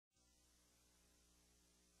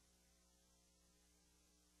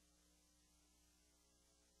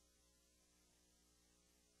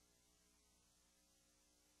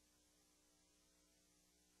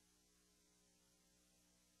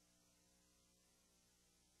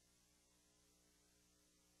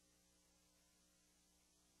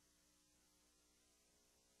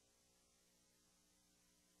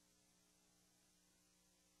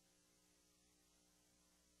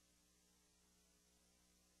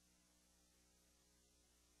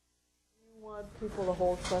people to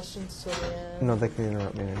hold questions till the end? No, they can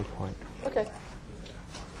interrupt me at any point. Okay.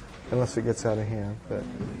 Unless it gets out of hand. But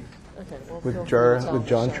Okay. Well, with, feel free to tell with me,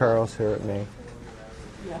 John shut up. Charles here at me.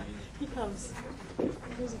 Yeah, he comes.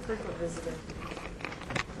 He's a frequent visitor.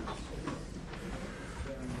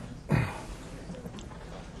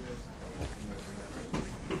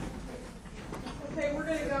 Okay, we're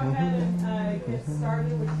going to go ahead and get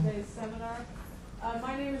started with today's seminar.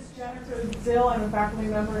 My name is Jennifer Zill. I'm a faculty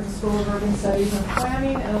member in the School of Urban Studies and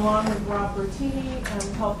Planning, and along with Rob Bertini,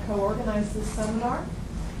 helped co-organize this seminar.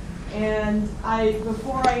 And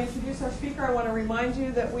before I introduce our speaker, I want to remind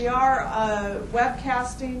you that we are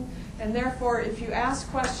webcasting, and therefore, if you ask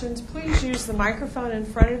questions, please use the microphone in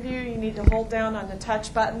front of you. You need to hold down on the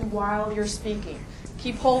touch button while you're speaking.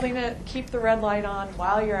 Keep holding it, keep the red light on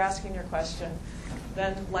while you're asking your question,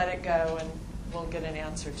 then let it go, and we'll get an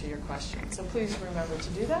answer to your question. So please remember to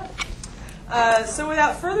do that. So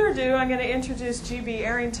without further ado, I'm going to introduce G.B.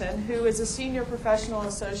 Arrington, who is a senior professional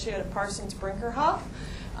associate at Parsons Brinckerhoff,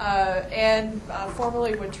 and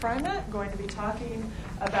formerly with TriMet, going to be talking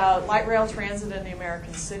about light rail transit in the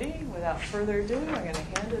American city. Without further ado, I'm going to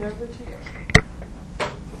hand it over to you.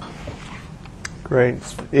 Great.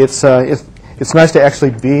 It's nice to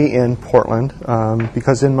actually be in Portland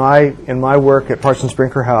because in my work at Parsons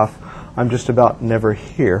Brinckerhoff, I'm just about never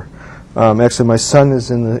here. Actually, my son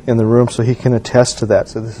is in the room, so he can attest to that.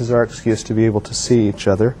 So this is our excuse to be able to see each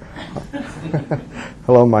other.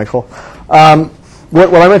 Hello, Michael. What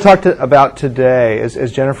I'm going to talk about today,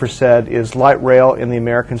 as Jennifer said, is light rail in the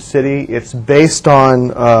American city. It's based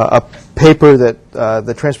on a paper that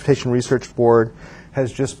the Transportation Research Board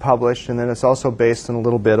has just published, and then it's also based on a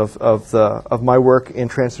little bit of my work in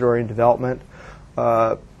transit-oriented development.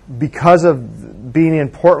 Because of being in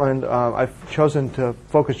Portland, I've chosen to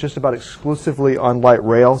focus just about exclusively on light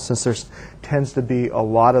rail, since there tends to be a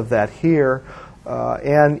lot of that here.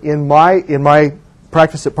 And in my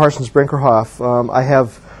practice at Parsons Brinckerhoff, I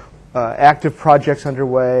have active projects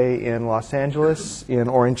underway in Los Angeles, in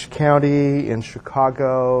Orange County, in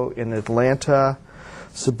Chicago, in Atlanta,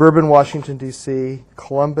 suburban Washington, D.C.,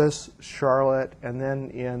 Columbus, Charlotte, and then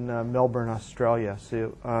in Melbourne, Australia.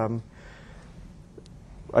 So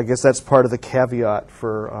I guess that's part of the caveat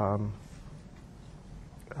for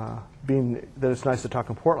being that it's nice to talk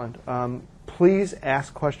in Portland. Please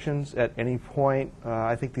ask questions at any point.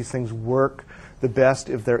 I think these things work the best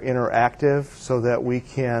if they're interactive, so that we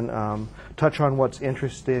can touch on what's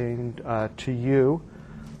interesting to you.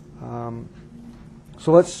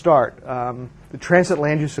 So let's start. The transit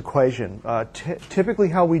land use equation. Typically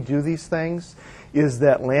how we do these things is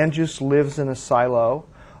that land use lives in a silo,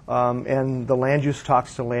 and the land use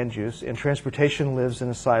talks to land use, and transportation lives in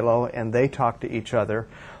a silo, and they talk to each other.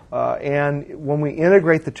 And when we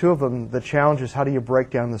integrate the two of them, the challenge is how do you break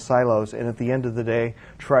down the silos and at the end of the day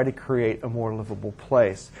try to create a more livable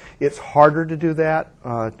place. It's harder to do that.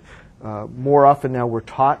 More often now we're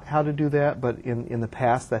taught how to do that, but in the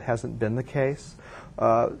past that hasn't been the case.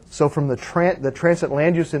 So from the transit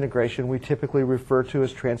land use integration, we typically refer to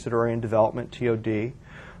as transit-oriented development, TOD.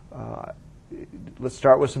 Let's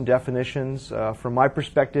start with some definitions. From my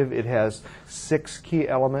perspective, it has 6 key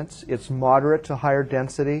elements. It's moderate to higher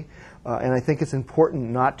density, and I think it's important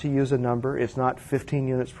not to use a number. It's not 15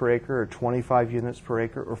 units per acre or 25 units per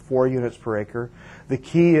acre or 4 units per acre. The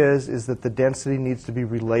key is that the density needs to be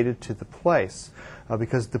related to the place,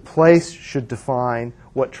 because the place should define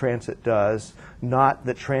what transit does, not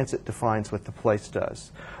that transit defines what the place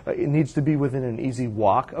does. It needs to be within an easy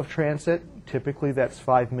walk of transit. Typically that's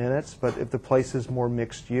 5 minutes, but if the place is more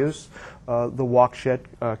mixed use, the walk shed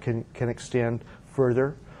can extend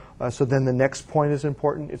further. So then the next point is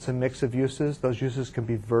important. It's a mix of uses. Those uses can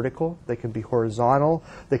be vertical, they can be horizontal,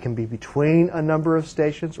 they can be between a number of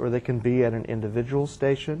stations, or they can be at an individual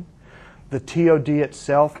station. The TOD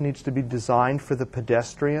itself needs to be designed for the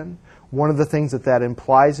pedestrian. One of the things that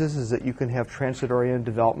implies is that you can have transit-oriented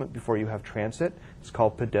development before you have transit. It's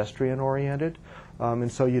called pedestrian-oriented.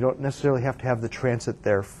 And so you don't necessarily have to have the transit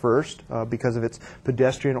there first, because if it's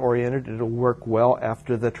pedestrian-oriented, it'll work well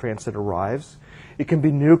after the transit arrives. It can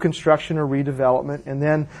be new construction or redevelopment. And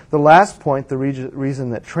then the last point, the reason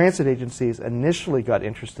that transit agencies initially got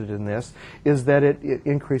interested in this is that it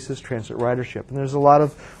increases transit ridership. And there's a lot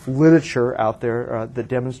of literature out there that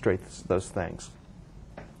demonstrates those things.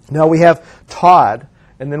 Now we have TOD,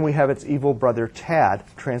 and then we have its evil brother TAD,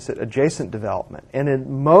 transit adjacent development. And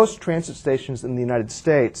in most transit stations in the United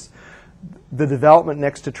States, the development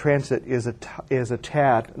next to transit is a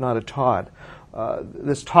TAD, not a TOD.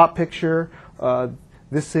 This top picture,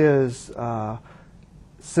 this is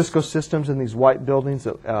Cisco Systems in these white buildings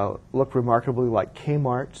that look remarkably like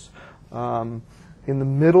Kmart's. In the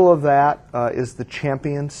middle of that is the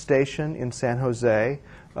Champion Station in San Jose.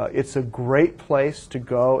 It's a great place to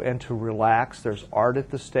go and to relax. There's art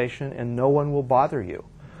at the station, and no one will bother you.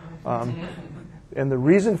 And the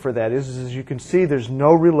reason for that is, as you can see, there's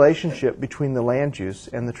no relationship between the land use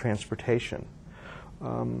and the transportation.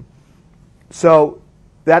 So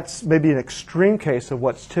that's maybe an extreme case of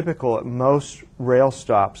what's typical at most rail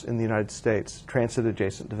stops in the United States,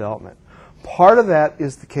 transit-adjacent development. Part of that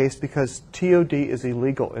is the case because TOD is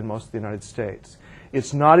illegal in most of the United States.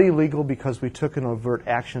 It's not illegal because we took an overt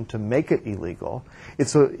action to make it illegal.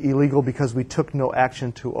 It's illegal because we took no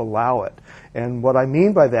action to allow it. And what I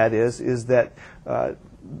mean by that is that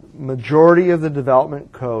majority of the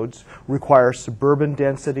development codes require suburban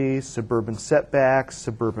densities, suburban setbacks,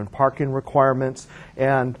 suburban parking requirements,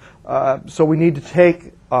 and so we need to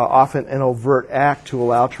take often an overt act to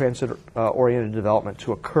allow transit-oriented development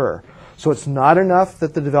to occur. So it's not enough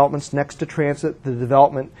that the development's next to transit. The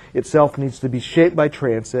development itself needs to be shaped by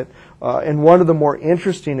transit. And one of the more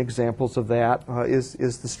interesting examples of that is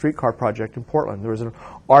the streetcar project in Portland. There was an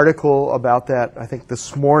article about that, I think,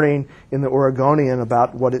 this morning in the Oregonian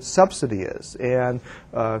about what its subsidy is. And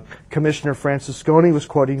Commissioner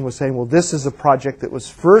Francisconi was saying, well, this is a project that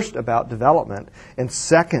was first about development and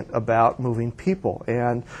second about moving people.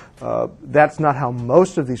 And that's not how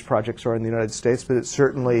most of these projects are in the United States, but it's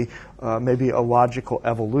certainly maybe a logical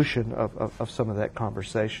evolution of some of that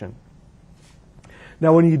conversation.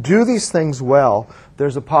 Now, when you do these things well,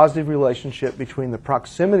 there's a positive relationship between the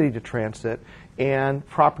proximity to transit and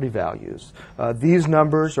property values. These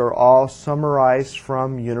numbers are all summarized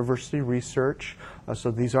from university research, so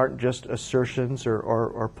these aren't just assertions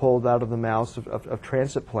or pulled out of the mouths of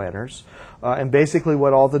transit planners. And basically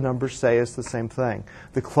what all the numbers say is the same thing.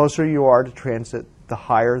 The closer you are to transit, the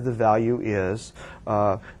higher the value is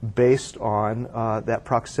based on that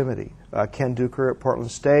proximity. Ken Duker at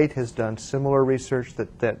Portland State has done similar research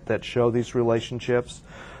that show these relationships.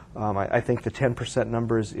 I think the 10%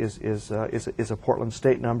 number is a Portland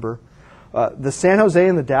State number. The San Jose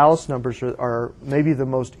and the Dallas numbers are maybe the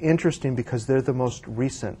most interesting because they're the most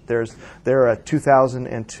recent. They're a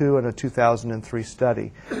 2002 and a 2003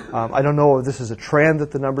 study. I don't know if this is a trend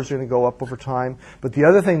that the numbers are going to go up over time, but the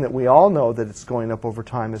other thing that we all know that it's going up over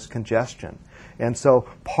time is congestion. And so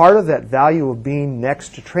part of that value of being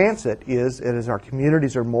next to transit is, as our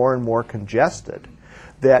communities are more and more congested,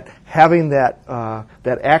 that having that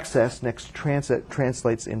access next to transit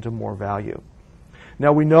translates into more value.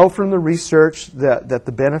 Now, we know from the research that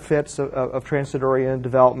the benefits of transit-oriented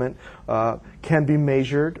development can be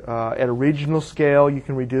measured. At a regional scale, you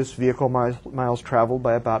can reduce vehicle miles traveled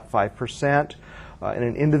by about 5%. In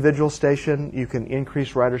an individual station, you can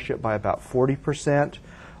increase ridership by about 40%.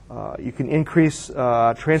 You can increase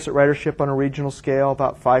transit ridership on a regional scale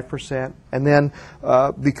about 5%. And then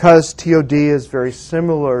because TOD is very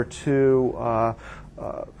similar to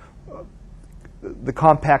the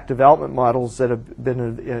compact development models that have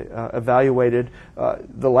been evaluated,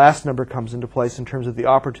 the last number comes into place in terms of the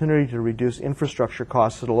opportunity to reduce infrastructure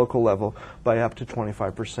costs at a local level by up to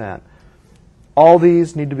 25%. All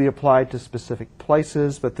these need to be applied to specific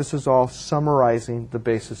places, but this is all summarizing the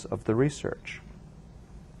basis of the research.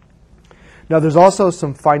 Now, there's also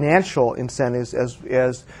some financial incentives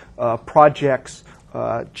as projects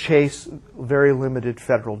chase very limited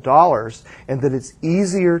federal dollars, and that it's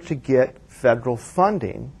easier to get federal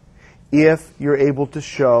funding if you're able to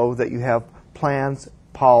show that you have plans,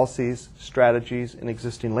 policies, strategies, and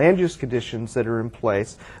existing land use conditions that are in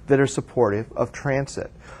place that are supportive of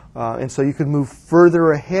transit. And so you can move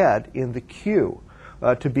further ahead in the queue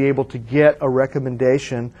to be able to get a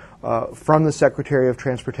recommendation from the Secretary of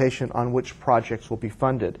Transportation on which projects will be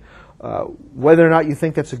funded. Whether or not you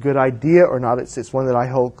think that's a good idea or not, it's one that I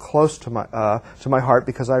hold close to my heart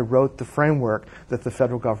because I wrote the framework that the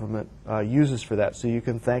federal government uses for that. So you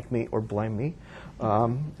can thank me or blame me.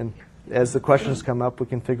 And as the questions come up, we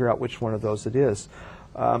can figure out which one of those it is.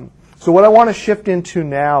 So what I want to shift into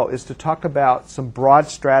now is to talk about some broad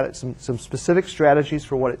some specific strategies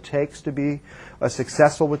for what it takes to be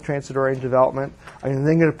successful with transit-oriented development. I'm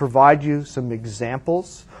then going to provide you some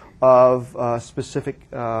examples of specific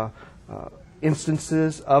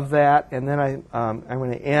instances of that, and then I'm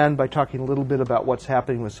going to end by talking a little bit about what's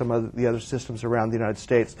happening with some of the other systems around the United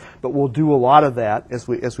States. But we'll do a lot of that as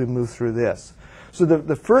we move through this. So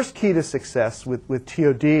the first key to success with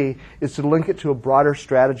TOD is to link it to a broader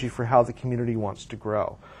strategy for how the community wants to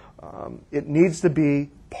grow. It needs to be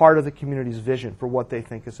part of the community's vision for what they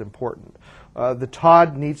think is important. The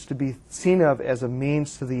TOD needs to be seen of as a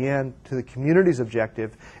means to the end, to the community's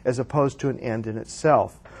objective, as opposed to an end in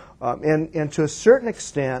itself. And to a certain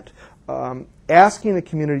extent, asking a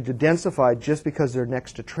community to densify just because they're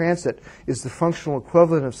next to transit is the functional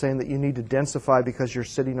equivalent of saying that you need to densify because you're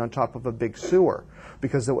sitting on top of a big sewer.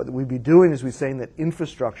 Because what we'd be doing is we're saying that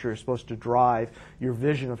infrastructure is supposed to drive your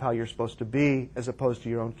vision of how you're supposed to be as opposed to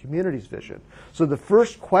your own community's vision. So the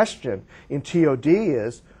first question in TOD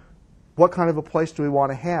is, what kind of a place do we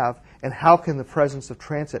want to have, and how can the presence of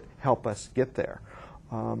transit help us get there?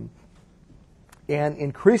 And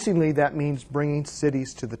increasingly, that means bringing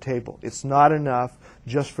cities to the table. It's not enough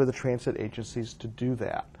just for the transit agencies to do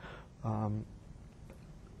that.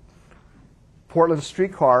 Portland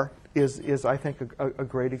streetcar is I think, a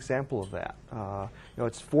great example of that.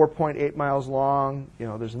 It's 4.8 miles long.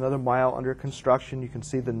 There's another mile under construction. You can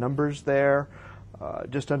see the numbers there.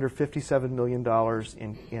 Just under $57 million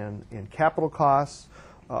in capital costs.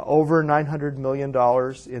 Over $900 million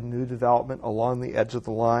in new development along the edge of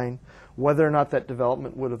the line. Whether or not that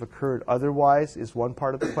development would have occurred otherwise is one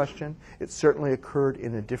part of the question. It certainly occurred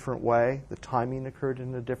in a different way. The timing occurred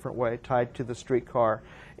in a different way, tied to the streetcar.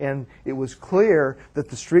 And it was clear that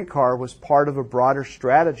the streetcar was part of a broader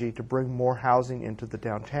strategy to bring more housing into the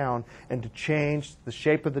downtown and to change the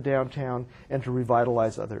shape of the downtown and to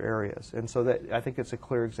revitalize other areas. And so that, I think it's a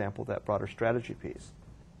clear example of that broader strategy piece.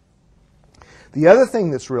 The other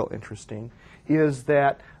thing that's real interesting is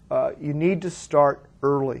that you need to start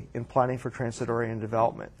early in planning for transit-oriented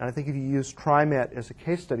development. And I think if you use TriMet as a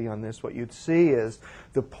case study on this, what you'd see is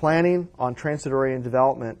the planning on transit-oriented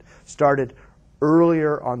development started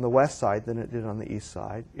earlier on the west side than it did on the east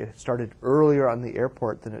side. It started earlier on the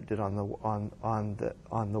airport than it did on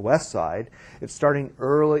the west side. It started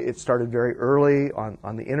very early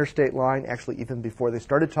on the interstate line. Actually, even before they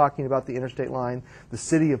started talking about the interstate line, the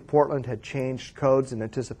city of Portland had changed codes in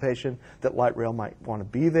anticipation that light rail might want to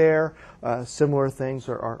be there. Similar things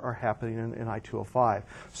are happening in I-205.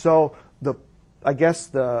 So I guess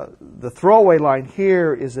the throwaway line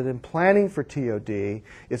here is that in planning for TOD,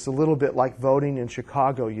 it's a little bit like voting in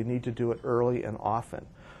Chicago. You need to do it early and often.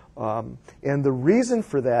 And the reason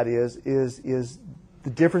for that is the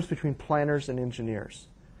difference between planners and engineers.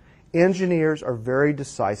 Engineers are very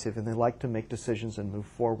decisive and they like to make decisions and move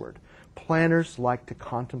forward. Planners like to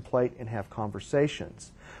contemplate and have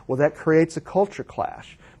conversations. Well, that creates a culture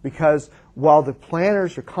clash because while the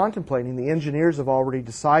planners are contemplating, the engineers have already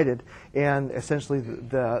decided, and essentially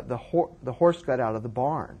the horse got out of the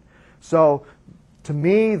barn. So to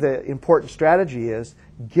me, the important strategy is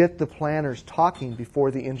get the planners talking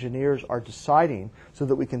before the engineers are deciding so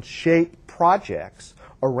that we can shape projects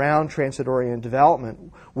around transit-oriented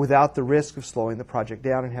development without the risk of slowing the project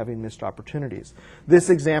down and having missed opportunities. This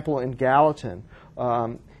example in Gallatin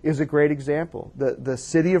is a great example. The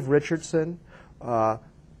city of Richardson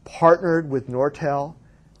partnered with Nortel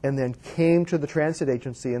and then came to the transit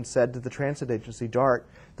agency and said to the transit agency, DART,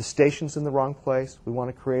 the station's in the wrong place. We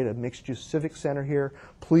want to create a mixed-use civic center here.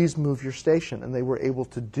 Please move your station. And they were able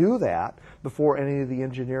to do that before any of the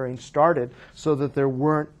engineering started so that there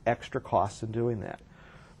weren't extra costs in doing that.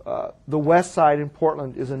 The west side in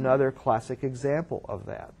Portland is another classic example of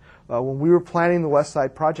that. When we were planning the west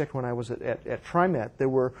side project when I was at TriMet, there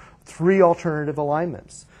were 3 alternative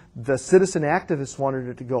alignments. The citizen activists wanted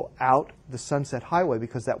it to go out the Sunset Highway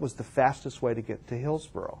because that was the fastest way to get to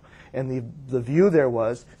Hillsborough. And the view there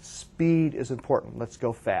was speed is important. Let's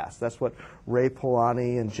go fast. That's what Ray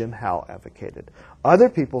Polani and Jim Howe advocated. Other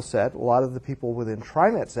people said, a lot of the people within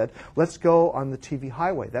TriMet said, let's go on the TV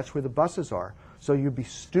highway. That's where the buses are. So you'd be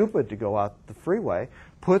stupid to go out the freeway.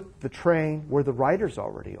 Put the train where the riders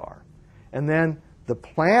already are. And then the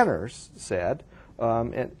planners said,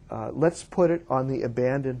 let's put it on the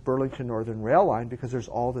abandoned Burlington Northern Rail line because there's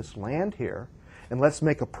all this land here. And let's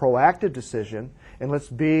make a proactive decision. And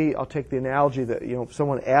I'll take the analogy that,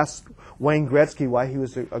 someone asked Wayne Gretzky why he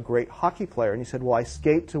was a great hockey player. And he said, well, I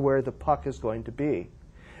skate to where the puck is going to be.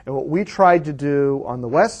 And what we tried to do on the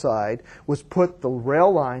west side was put the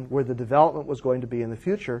rail line where the development was going to be in the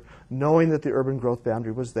future, knowing that the urban growth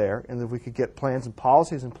boundary was there and that we could get plans and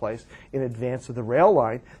policies in place in advance of the rail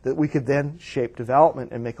line, that we could then shape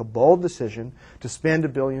development and make a bold decision to spend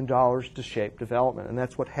 $1 billion to shape development. And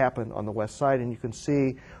that's what happened on the west side. And you can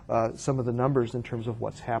see some of the numbers in terms of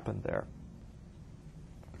what's happened there.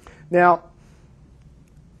 Now,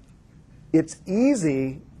 it's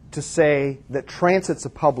easy to say that transit's a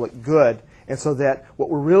public good, and so that what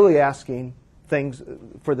we're really asking things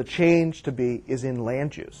for the change to be is in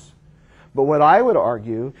land use. But what I would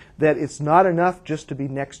argue that it's not enough just to be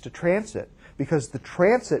next to transit, because the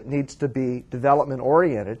transit needs to be development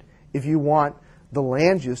oriented if you want the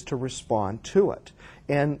land use to respond to it.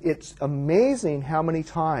 And it's amazing how many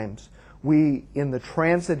times We, in the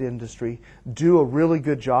transit industry, do a really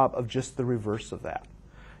good job of just the reverse of that.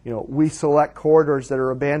 We select corridors that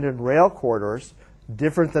are abandoned rail corridors,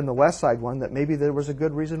 different than the West Side one, that maybe there was a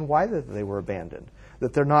good reason why they were abandoned,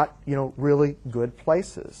 that they're not, really good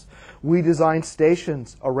places. We design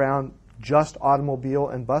stations around just automobile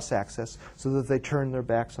and bus access so that they turn their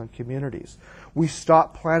backs on communities. We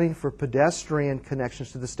stop planning for pedestrian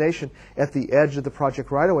connections to the station at the edge of the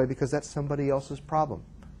project right-of-way because that's somebody else's problem.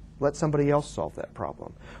 Let somebody else solve that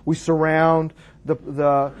problem. We surround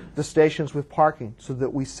the stations with parking so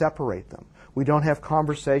that we separate them. We don't have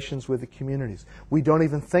conversations with the communities. We don't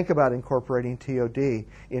even think about incorporating TOD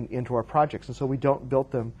into our projects, and so we don't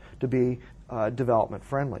build them to be development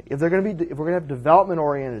friendly. If we're going to have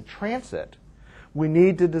development-oriented transit, we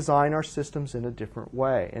need to design our systems in a different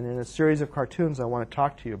way. And in a series of cartoons, I want to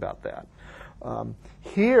talk to you about that.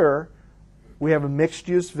 Here, we have a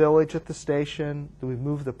mixed-use village at the station. We've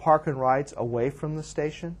moved the park and rides away from the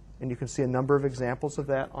station. And you can see a number of examples of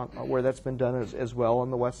that where that's been done as well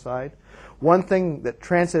on the west side. One thing that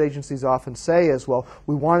transit agencies often say is, well,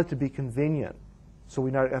 we want it to be convenient, so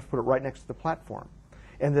we have to put it right next to the platform.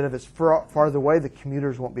 And that if it's farther away, the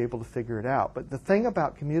commuters won't be able to figure it out. But the thing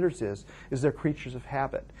about commuters is they're creatures of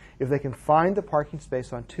habit. If they can find the parking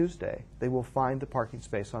space on Tuesday, they will find the parking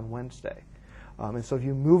space on Wednesday. And so if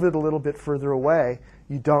you move it a little bit further away,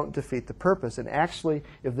 you don't defeat the purpose. And actually,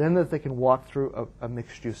 if then that they can walk through a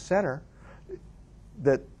mixed-use center,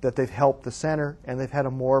 that they've helped the center and they've had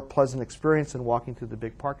a more pleasant experience than walking through the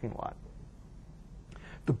big parking lot.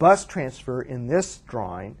 The bus transfer in this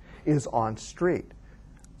drawing is on street.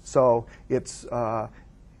 So it's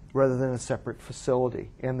rather than a separate facility.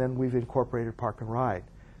 And then we've incorporated park and ride.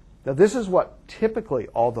 Now this is what typically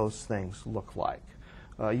all those things look like.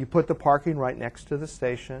 You put the parking right next to the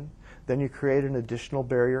station. Then you create an additional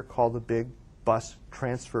barrier called the big bus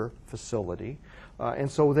transfer facility.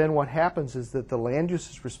 And so then what happens is that the land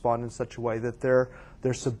uses respond in such a way that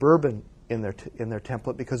they're suburban in their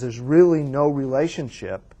template because there's really no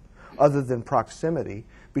relationship other than proximity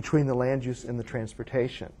between the land use and the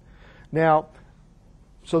transportation. Now,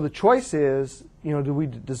 so the choice is, do we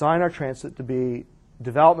design our transit to be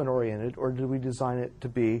development oriented or do we design it to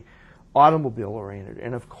be automobile oriented?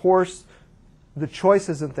 And of course, the choice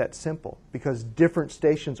isn't that simple because different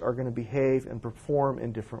stations are going to behave and perform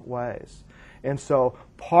in different ways. And so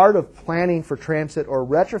part of planning for transit or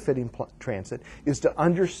retrofitting transit is to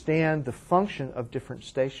understand the function of different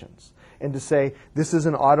stations and to say this is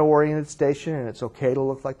an auto-oriented station and it's okay to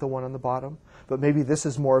look like the one on the bottom, but maybe this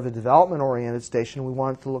is more of a development-oriented station and we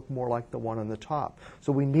want it to look more like the one on the top.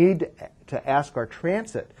 So we need to ask our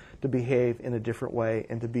transit to behave in a different way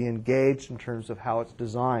and to be engaged in terms of how it's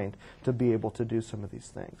designed to be able to do some of these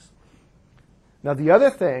things. Now the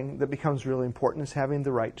other thing that becomes really important is having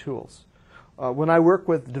the right tools. When I work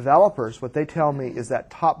with developers, what they tell me is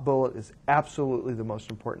that top bullet is absolutely the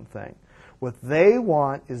most important thing. What they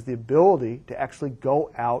want is the ability to actually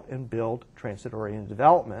go out and build transit-oriented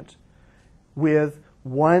development with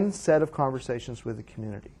one set of conversations with the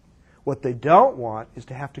community. What they don't want is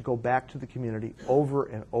to have to go back to the community over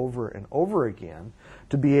and over and over again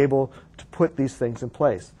to be able to put these things in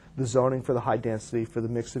place. The zoning for the high density, for the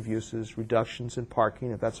mix of uses, reductions in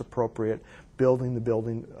parking if that's appropriate, bringing the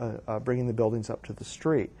buildings up to the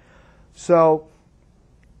street. So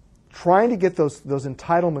trying to get those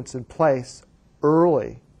entitlements in place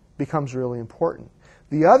early becomes really important.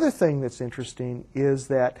 The other thing that's interesting is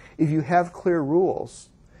that if you have clear rules,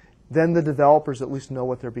 then the developers at least know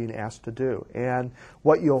what they're being asked to do. And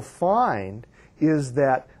what you'll find is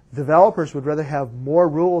that developers would rather have more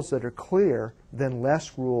rules that are clear than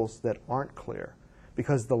less rules that aren't clear.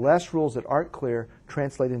 Because the less rules that aren't clear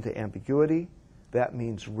translate into ambiguity. That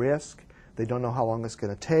means risk. They don't know how long it's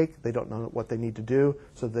going to take. They don't know what they need to do,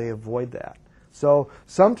 so they avoid that. So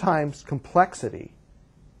sometimes complexity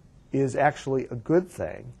is actually a good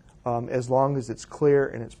thing as long as it's clear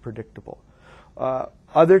and it's predictable.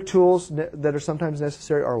 Other tools that are sometimes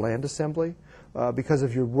necessary are land assembly. Because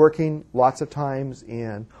if you're working lots of times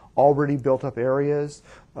in already built up areas,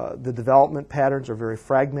 the development patterns are very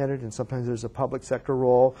fragmented and sometimes there's a public sector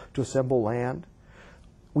role to assemble land.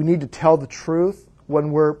 We need to tell the truth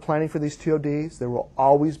when we're planning for these TODs. There will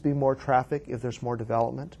always be more traffic if there's more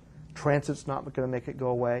development. Transit's not going to make it go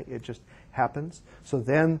away. It just happens. So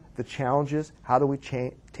then the challenge is how do we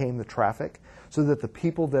tame the traffic so that the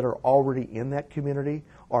people that are already in that community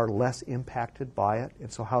are less impacted by it. And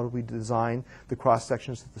so how do we design the cross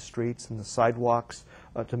sections of the streets and the sidewalks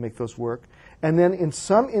to make those work? And then in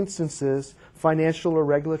some instances, financial or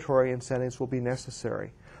regulatory incentives will be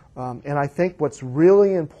necessary. And I think what's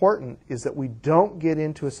really important is that we don't get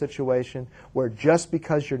into a situation where just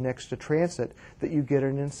because you're next to transit that you get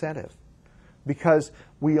an incentive. Because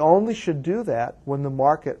we only should do that when the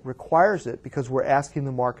market requires it, because we're asking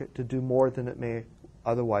the market to do more than it may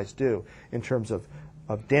otherwise do in terms of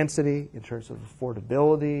density, in terms of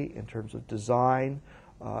affordability, in terms of design,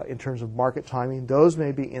 in terms of market timing. Those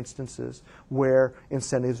may be instances where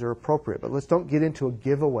incentives are appropriate. But let's don't get into a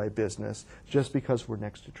giveaway business just because we're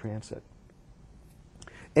next to transit.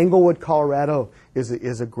 Englewood, Colorado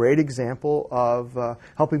is a great example of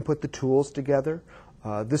helping put the tools together.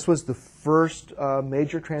 This was the first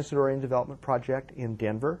major transit-oriented development project in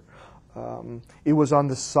Denver. It was on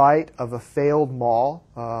the site of a failed mall.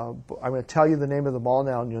 I'm going to tell you the name of the mall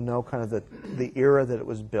now, and you'll know kind of the era that it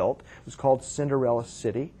was built. It was called Cinderella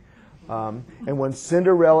City. And when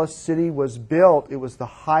Cinderella City was built, it was the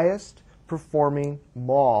highest performing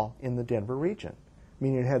mall in the Denver region,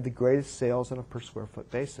 meaning it had the greatest sales on a per square foot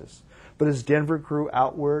basis. But as Denver grew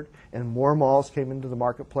outward and more malls came into the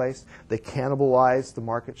marketplace, they cannibalized the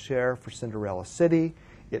market share for Cinderella City.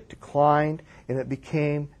 It declined, and it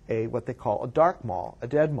became what they call a dark mall, a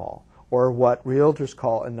dead mall, or what realtors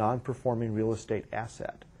call a non-performing real estate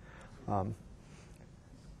asset.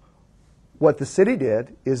 What the city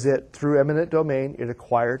did is that through eminent domain, it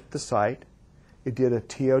acquired the site. It did a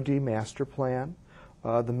TOD master plan.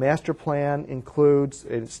 The master plan includes,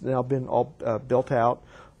 it's now been all built out,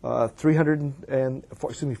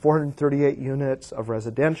 438 units of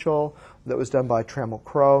residential that was done by Trammell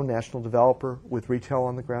Crow, national developer, with retail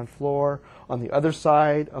on the ground floor. On the other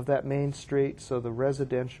side of that main street, so the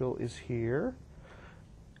residential is here.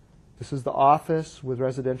 This is the office with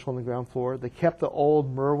residential on the ground floor. They kept the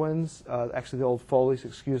old Merwins, actually the old Foley's,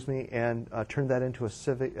 excuse me, and turned that into a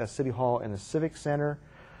city hall and a civic center.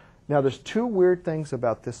 Now there's two weird things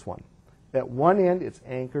about this one. At one end, it's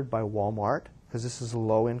anchored by Walmart, because this is a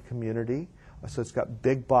low-end community. So it's got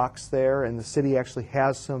big box there, and the city actually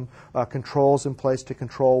has some controls in place to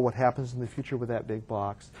control what happens in the future with that big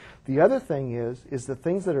box. The other thing is the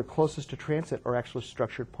things that are closest to transit are actually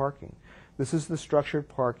structured parking. This is the structured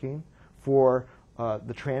parking for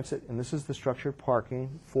the transit, and this is the structured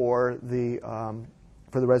parking for the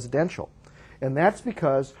residential. And that's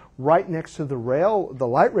because right next to the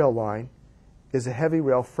light rail line is a heavy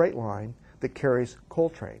rail freight line that carries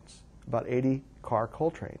coal trains, about 80 car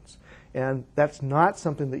coal trains. And that's not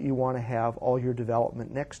something that you want to have all your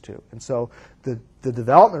development next to. And so the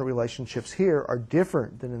development relationships here are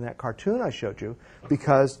different than in that cartoon I showed you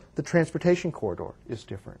because the transportation corridor is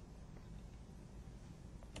different.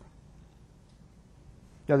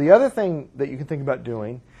 Now the other thing that you can think about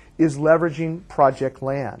doing is leveraging project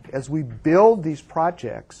land. As we build these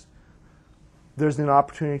projects, there's an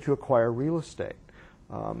opportunity to acquire real estate.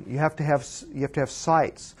 You have to have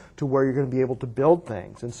sites to where you're going to be able to build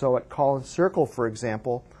things. And so at Collins Circle, for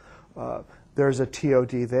example, there's a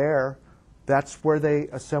TOD there. That's where they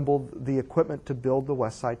assembled the equipment to build the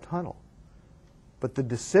West Side Tunnel. But the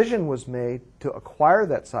decision was made to acquire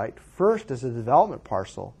that site first as a development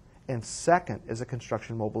parcel and second as a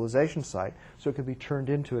construction mobilization site, so it could be turned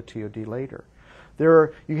into a TOD later.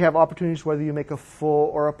 You have opportunities whether you make a full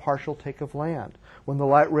or a partial take of land. When the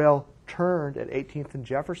light rail turned at 18th and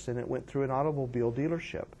Jefferson, it went through an automobile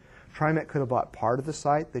dealership. TriMet could have bought part of the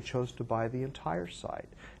site. They chose to buy the entire site.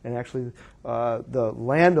 And actually, the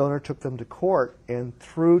landowner took them to court, and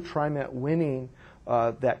through TriMet winning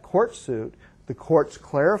that court suit, the courts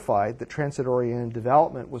clarified that transit-oriented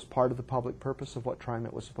development was part of the public purpose of what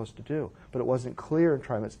TriMet was supposed to do. But it wasn't clear in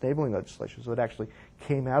TriMet's enabling legislation, so it actually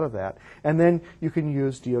came out of that. And then you can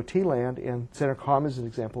use DOT land, and Center Commons is an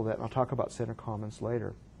example of that, and I'll talk about Center Commons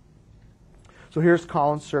later. So here's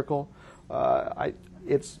Collins Circle.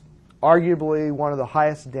 It's arguably one of the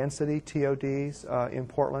highest density TODs in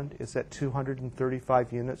Portland. It's at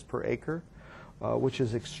 235 units per acre, which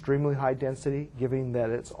is extremely high density, given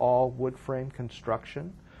that it's all wood frame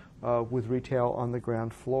construction with retail on the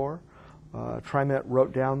ground floor. TriMet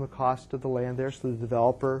wrote down the cost of the land there, so the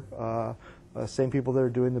developer, same people that are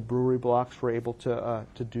doing the brewery blocks, were able to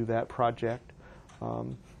do that project.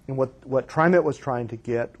 And what TriMet was trying to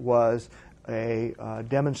get was a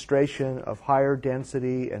demonstration of higher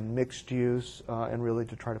density and mixed use, and really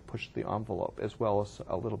to try to push the envelope as well as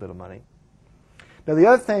a little bit of money. Now the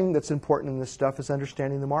other thing that's important in this stuff is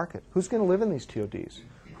understanding the market. Who's going to live in these TODs?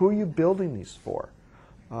 Who are you building these for?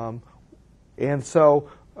 And so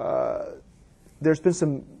there's been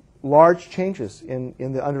some large changes in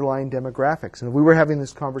the underlying demographics. And if we were having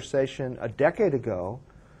this conversation a decade ago,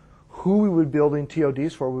 who we would be building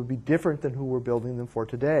TODs for would be different than who we're building them for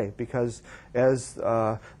today, because as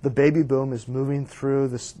the baby boom is moving through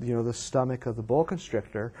this, the stomach of the bull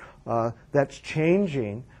constrictor, that's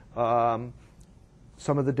changing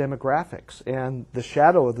some of the demographics and the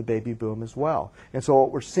shadow of the baby boom as well. And so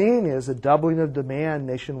what we're seeing is a doubling of demand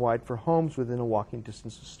nationwide for homes within a walking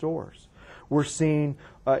distance of stores. We're seeing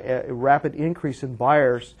a rapid increase in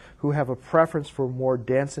buyers who have a preference for more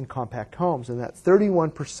dense and compact homes, and that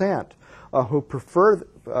 31% who prefer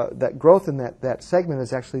that growth in that segment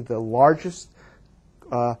is actually the largest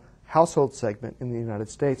household segment in the United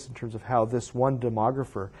States in terms of how this one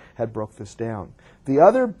demographer had broke this down. The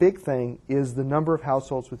other big thing is the number of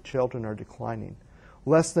households with children are declining.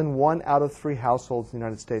 Less than 1 out of 3 households in the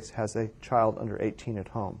United States has a child under 18 at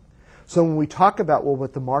home. So when we talk about, well,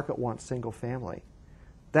 what the market wants, single family,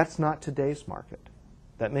 that's not today's market.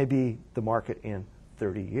 That may be the market in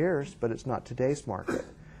 30 years, but it's not today's market.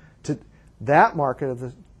 That market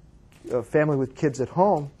of the family with kids at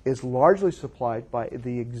home is largely supplied by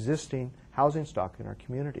the existing housing stock in our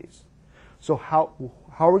communities. So how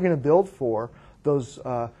are we going to build for those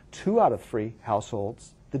 2 out of 3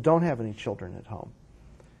 households that don't have any children at home?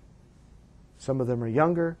 Some of them are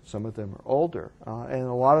younger, some of them are older, and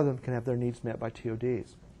a lot of them can have their needs met by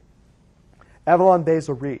TODs. Avalon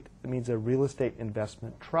Basel REIT, it means a real estate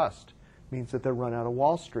investment trust. It means that they're run out of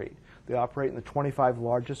Wall Street. They operate in the 25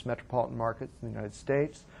 largest metropolitan markets in the United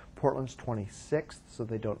States. Portland's 26th, so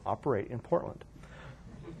they don't operate in Portland.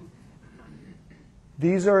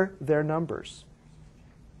 These are their numbers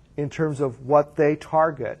in terms of what they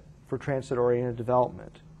target for transit-oriented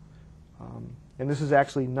development. And this is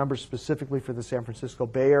actually numbers specifically for the San Francisco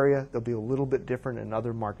Bay Area. They'll be a little bit different in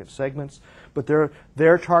other market segments. But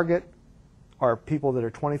their target are people that are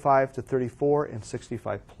 25 to 34 and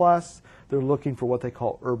 65 plus. They're looking for what they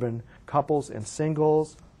call urban couples and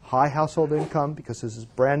singles, high household income, because this is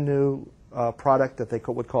brand new product that they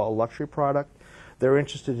would call a luxury product. They're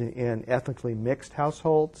interested in ethnically mixed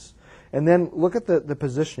households. And then look at the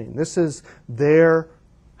positioning. This is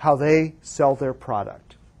how they sell their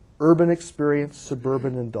product. Urban experience,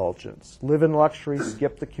 suburban indulgence. Live in luxury,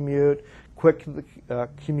 skip the commute, quick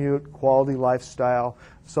commute, quality lifestyle.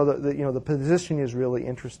 So the positioning is really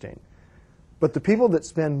interesting. But the people that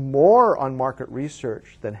spend more on market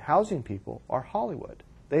research than housing people are Hollywood.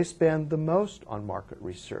 They spend the most on market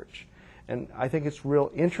research. And I think it's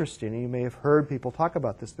real interesting, and you may have heard people talk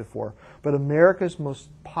about this before, but America's most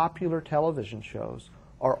popular television shows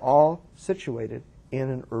are all situated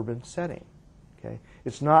in an urban setting. Okay?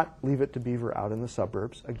 It's not Leave It to Beaver out in the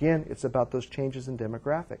suburbs. Again, it's about those changes in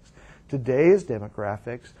demographics. Today's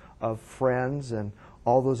demographics of Friends and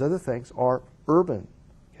all those other things are urban.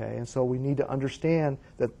 Okay? And so we need to understand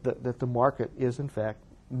that the market is, in fact,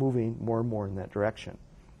 moving more and more in that direction.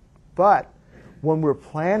 But when we're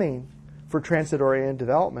planning for transit-oriented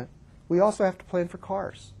development, we also have to plan for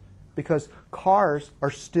cars, because cars are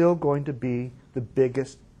still going to be the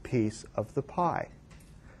biggest piece of the pie.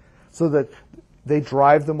 So that they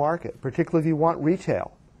drive the market, particularly if you want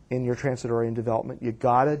retail in your transit-oriented development. You've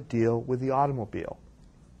got to deal with the automobile,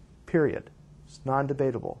 period. It's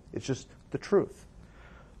non-debatable. It's just the truth.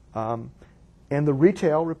 And the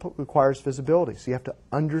retail requires visibility, so you have to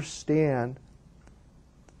understand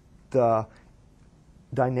the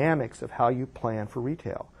dynamics of how you plan for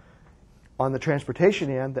retail. On the transportation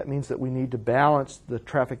end, that means that we need to balance the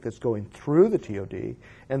traffic that's going through the TOD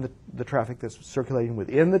and the traffic that's circulating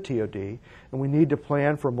within the TOD, and we need to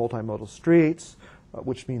plan for multimodal streets,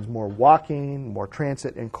 which means more walking, more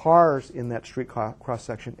transit, and cars in that street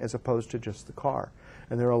cross-section as opposed to just the car.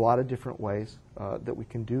 And there are a lot of different ways that we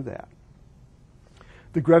can do that.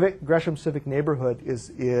 The Gresham Civic Neighborhood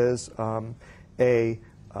is a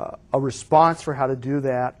response for how to do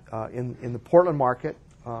that in the Portland market.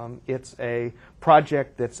 It's a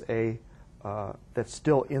project that's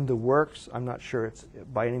still in the works. I'm not sure it's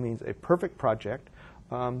by any means a perfect project,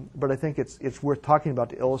 but I think it's worth talking about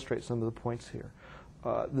to illustrate some of the points here.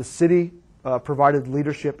 The city provided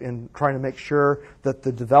leadership in trying to make sure that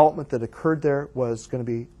the development that occurred there was going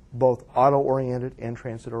to be both auto-oriented and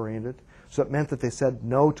transit-oriented. So it meant that they said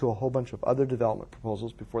no to a whole bunch of other development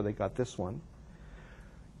proposals before they got this one.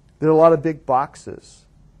 There are a lot of big boxes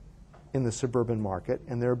in the suburban market,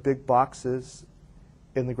 and there are big boxes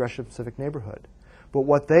in the Gresham Civic Neighborhood. But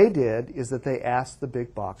what they did is that they asked the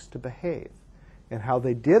big box to behave. And how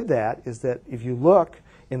they did that is that if you look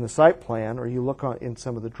in the site plan or you look in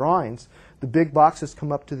some of the drawings, the big boxes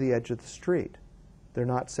come up to the edge of the street. They're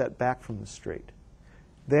not set back from the street.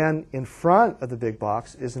 Then in front of the big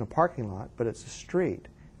box isn't a parking lot, but it's a street.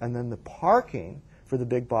 And then the parking for the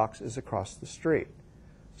big box is across the street.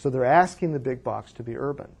 So they're asking the big box to be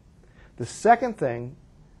urban. The second thing,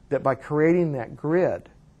 that by creating that grid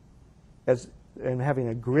and having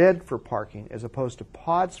a grid for parking as opposed to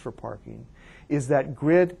pods for parking, is that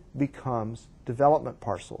grid becomes development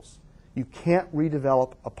parcels. You can't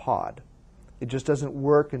redevelop a pod. It just doesn't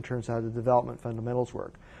work in terms of how the development fundamentals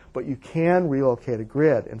work. But you can relocate a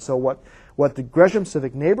grid. And so what the Gresham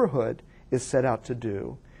Civic Neighborhood is set out to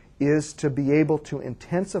do is to be able to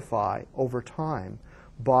intensify over time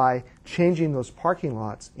by changing those parking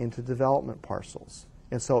lots into development parcels.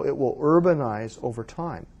 And so it will urbanize over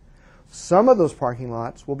time. Some of those parking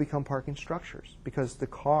lots will become parking structures because the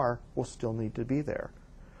car will still need to be there.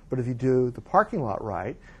 But if you do the parking lot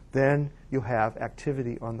right, then you'll have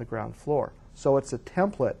activity on the ground floor. So it's a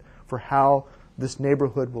template for how this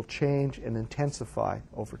neighborhood will change and intensify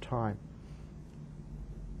over time.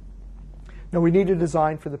 Now we need to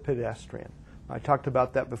design for the pedestrian. I talked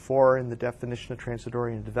about that before in the definition of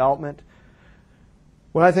transit-oriented development.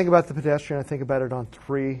 When I think about the pedestrian, I think about it on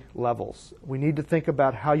 3 levels. We need to think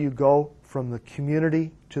about how you go from the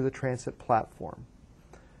community to the transit platform.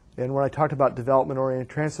 And when I talked about development-oriented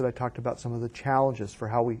transit, I talked about some of the challenges for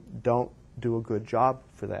how we don't do a good job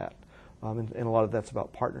for that. And a lot of that's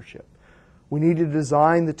about partnership. We need to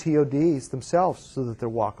design the TODs themselves so that they're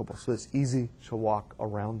walkable, so it's easy to walk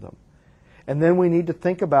around them. And then we need to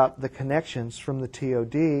think about the connections from the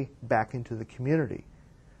TOD back into the community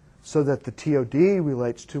so that the TOD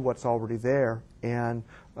relates to what's already there and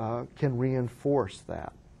can reinforce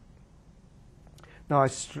that. Now,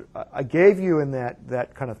 I gave you in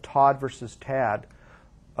that kind of TOD versus TAD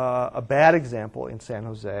a bad example in San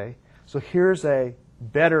Jose. So here's a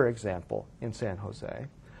better example in San Jose.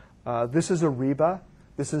 This is Ariba.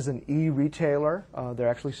 This is an e-retailer. They're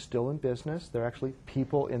actually still in business. They're actually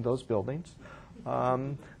people in those buildings.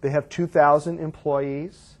 They have 2,000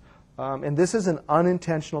 employees. And this is an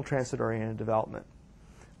unintentional transit-oriented development.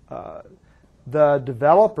 The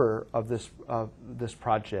developer of this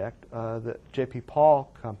project, the J.P.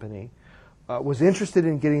 Paul company, was interested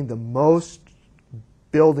in getting the most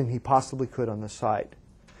building he possibly could on the site.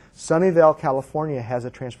 Sunnyvale, California has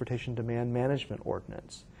a transportation demand management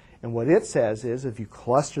ordinance. And what it says is if you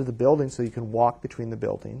cluster the buildings so you can walk between the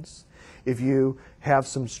buildings, if you have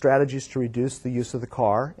some strategies to reduce the use of the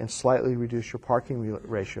car and slightly reduce your parking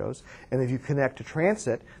ratios, and if you connect to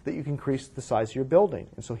transit, that you can increase the size of your building.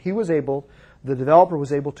 And so the developer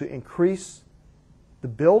was able to increase the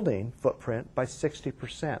building footprint by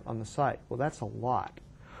 60% on the site. Well, that's a lot.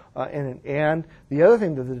 And the other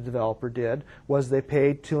thing that the developer did was they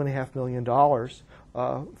paid $2.5 million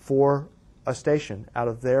for a station out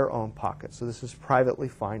of their own pocket. So this is privately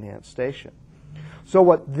financed station. So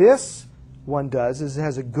what this one does is it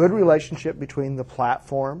has a good relationship between the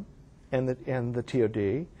platform and the TOD.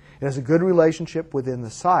 It has a good relationship within the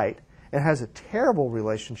site. It has a terrible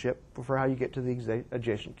relationship for how you get to the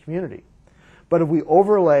adjacent community. But if we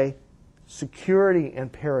overlay security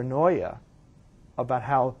and paranoia about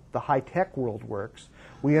how the high-tech world works,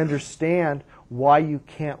 we understand why you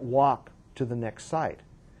can't walk to the next site.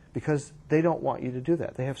 Because they don't want you to do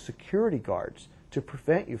that. They have security guards to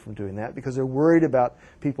prevent you from doing that because they're worried about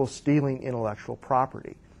people stealing intellectual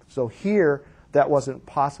property. So here, that wasn't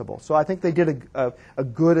possible. So I think they did a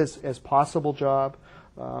good as possible job.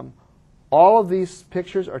 All of these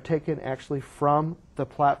pictures are taken actually from the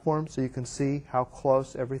platform, so you can see how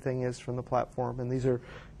close everything is from the platform. And these are,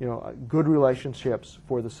 good relationships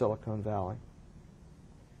for the Silicon Valley.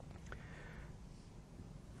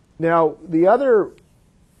 Now, the other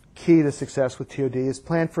key to success with TOD is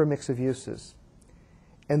plan for a mix of uses.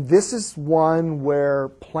 And this is one where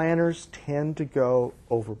planners tend to go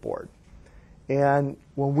overboard. And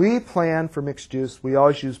when we plan for mixed use, we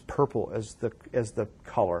always use purple as the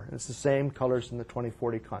color. It's the same colors in the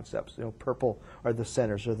 2040 concepts. Purple are the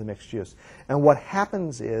centers of the mixed use. And what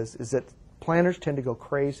happens is that planners tend to go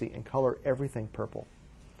crazy and color everything purple.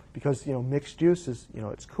 Because mixed use is,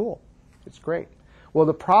 it's cool. It's great. Well,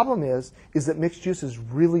 the problem is that mixed use is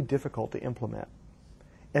really difficult to implement.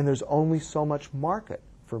 And there's only so much market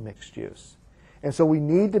for mixed use. And so we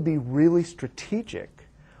need to be really strategic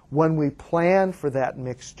when we plan for that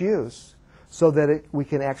mixed use so that we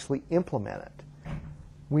can actually implement it.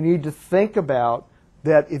 We need to think about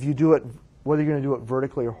that if you do it, whether you're going to do it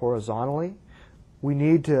vertically or horizontally, we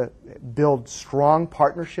need to build strong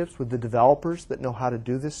partnerships with the developers that know how to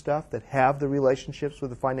do this stuff, that have the relationships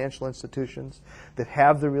with the financial institutions, that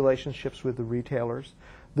have the relationships with the retailers.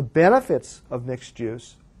 The benefits of mixed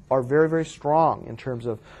use are very, very strong in terms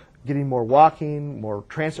of getting more walking, more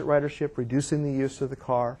transit ridership, reducing the use of the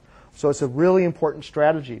car. So it's a really important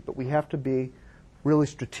strategy, but we have to be really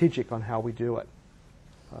strategic on how we do it.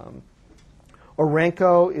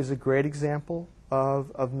 Orenco is a great example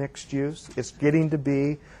of mixed use. It's getting to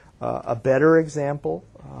be a better example.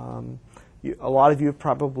 A lot of you have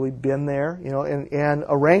probably been there, and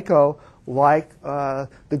Orenco, like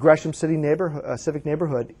the Gresham City civic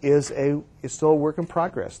neighborhood, is still a work in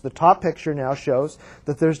progress. The top picture now shows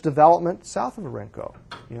that there's development south of Orenco.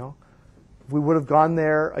 If we would have gone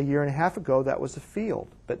there a year and a half ago, that was a field,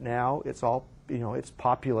 but now it's all it's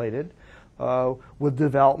populated with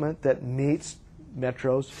development that meets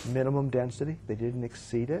Metro's minimum density. They didn't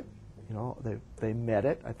exceed it. They met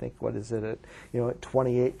it. I think, what is it, at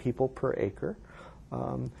 28 people per acre.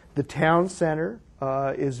 The town center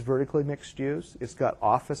is vertically mixed use. It's got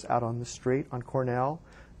office out on the street on Cornell.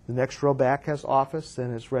 The next row back has office,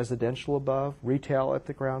 and it's residential above, retail at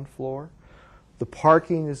the ground floor. The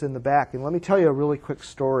parking is in the back. And let me tell you a really quick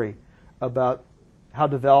story about how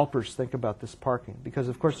developers think about this parking. Because,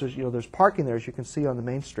 of course, there's parking there, as you can see on the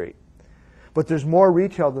main street. But there's more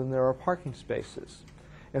retail than there are parking spaces.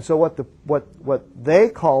 And so what they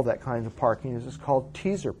call that kind of parking is called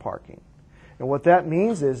teaser parking. And what that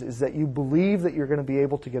means is that you believe that you're going to be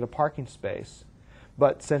able to get a parking space,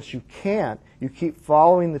 but since you can't, you keep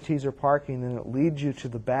following the teaser parking, and it leads you to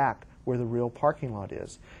the back where the real parking lot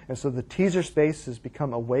is. And so the teaser spaces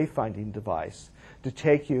become a wayfinding device to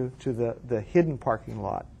take you to the hidden parking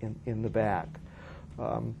lot in the back.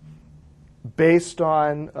 Based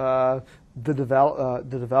on the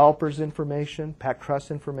developer's information, Pac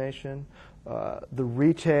Trust information, the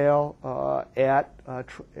retail at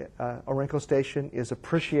Orenco Station is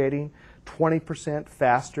appreciating 20%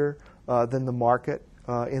 faster than the market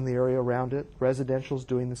in the area around it. Residential is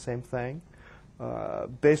doing the same thing.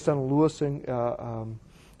 Based on Lewis and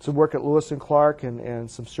some work at Lewis and Clark and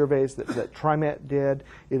some surveys that TriMet did,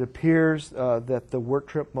 it appears that the work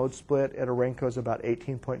trip mode split at Orenco is about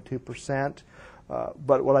 18.2%.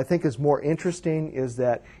 But what I think is more interesting is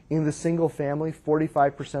that in the single family,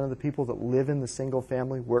 45% of the people that live in the single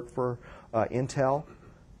family work for Intel.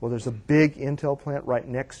 Well, there's a big Intel plant right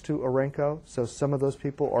next to Orenco, so some of those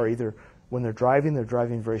people are either, when they're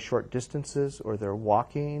driving very short distances, or they're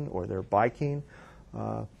walking, or they're biking.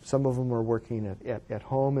 Some of them are working at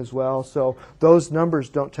home as well. So those numbers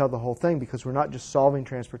don't tell the whole thing, because we're not just solving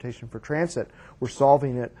transportation for transit, we're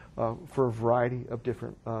solving it for a variety of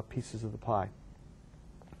different pieces of the pie.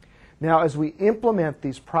 Now, as we implement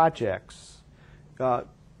these projects,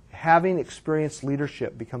 having experienced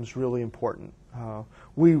leadership becomes really important.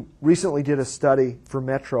 We recently did a study for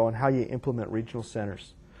Metro on how you implement regional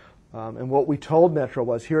centers. And what we told Metro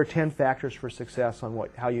was, here are 10 factors for success on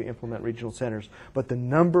how you implement regional centers. But the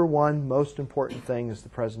number one most important thing is the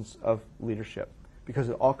presence of leadership, because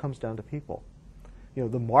it all comes down to people.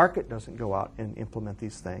 The market doesn't go out and implement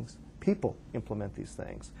these things. People implement these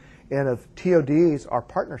things. And if TODs are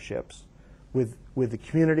partnerships with the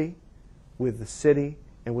community, with the city,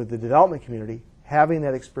 and with the development community, having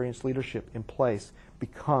that experienced leadership in place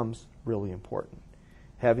becomes really important.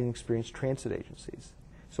 Having experienced transit agencies.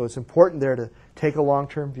 So it's important there to take a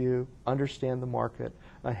long-term view, understand the market,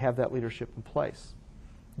 and have that leadership in place.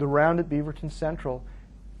 The round at Beaverton Central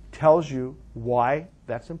tells you why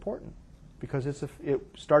that's important, because it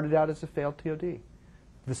started out as a failed TOD.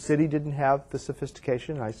 The city didn't have the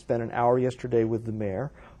sophistication. I spent an hour yesterday with the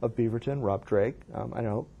mayor of Beaverton, Rob Drake. I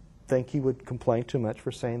don't think he would complain too much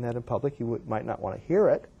for saying that in public. He might not want to hear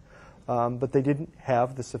it, but they didn't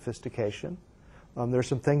have the sophistication. There's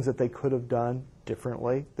some things that they could have done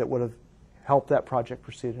differently that would have helped that project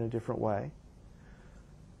proceed in a different way.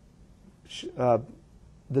 The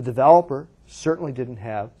developer certainly didn't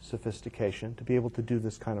have sophistication to be able to do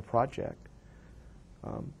this kind of project.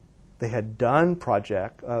 They had done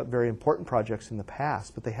very important projects in the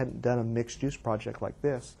past, but they hadn't done a mixed-use project like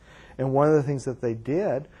this. And one of the things that they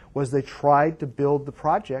did was they tried to build the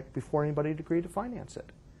project before anybody had agreed to finance it,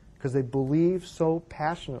 because they believed so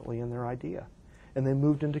passionately in their idea. And they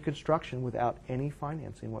moved into construction without any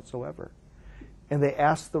financing whatsoever. And they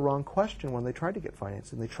asked the wrong question when they tried to get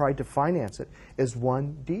financing. They tried to finance it as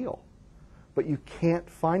one deal. But you can't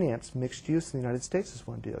finance mixed use in the United States as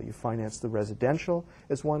one deal. You finance the residential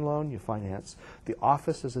as one loan. You finance the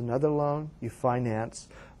office as another loan. You finance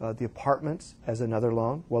the apartments as another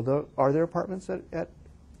loan. Well, are there apartments at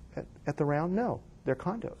the round? No, they're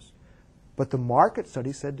condos. But the market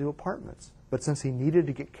study said do apartments. But since he needed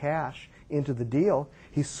to get cash into the deal,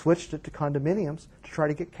 he switched it to condominiums to try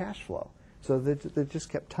to get cash flow. So they just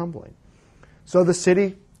kept tumbling. So the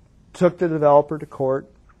city took the developer to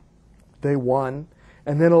court. They won.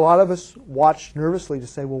 And then a lot of us watched nervously to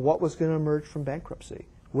say, well, what was going to emerge from bankruptcy?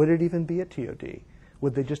 Would it even be a TOD?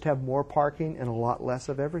 Would they just have more parking and a lot less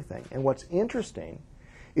of everything? And what's interesting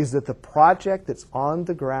is that the project that's on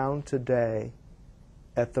the ground today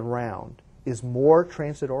at the Round is more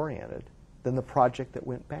transit-oriented than the project that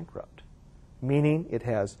went bankrupt, meaning it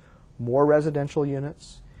has more residential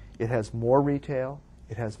units, it has more retail,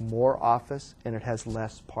 it has more office, and it has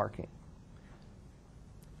less parking.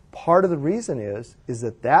 Part of the reason is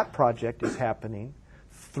that that project is happening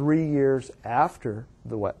 3 years after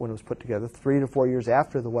when it was put together, 3 to 4 years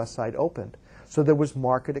after the West Side opened. So there was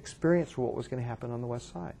market experience for what was going to happen on the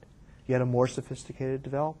West Side. You had a more sophisticated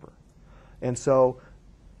developer. And so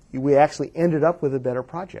we actually ended up with a better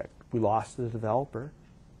project. We lost the developer.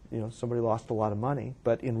 Somebody lost a lot of money.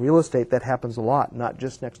 But in real estate, that happens a lot, not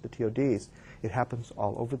just next to TODs. It happens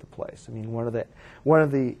all over the place. I mean, one of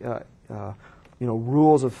the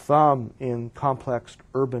rules of thumb in complex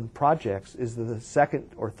urban projects is that the second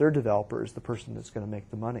or third developer is the person that's going to make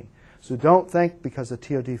the money. So don't think because a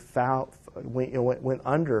TOD went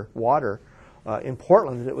underwater in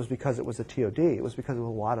Portland that it was because it was a TOD. It was because of a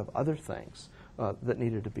lot of other things that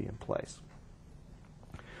needed to be in place.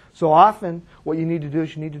 So often what you need to do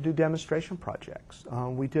is you need to do demonstration projects.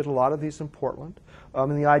 We did a lot of these in Portland.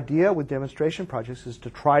 And the idea with demonstration projects is to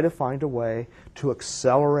try to find a way to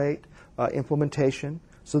accelerate implementation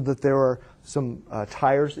so that there are some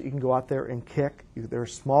tires that you can go out there and kick. There are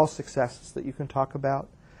small successes that you can talk about.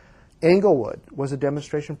 Englewood was a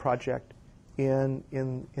demonstration project in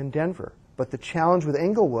Denver. But the challenge with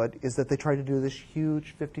Englewood is that they tried to do this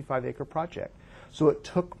huge 55-acre project. So it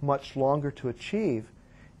took much longer to achieve.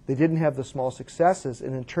 They didn't have the small successes.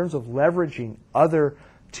 And in terms of leveraging other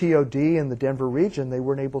TOD in the Denver region, they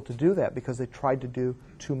weren't able to do that because they tried to do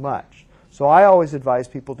too much. So I always advise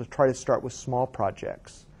people to try to start with small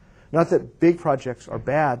projects. Not that big projects are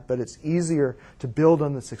bad, but it's easier to build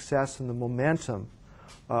on the success and the momentum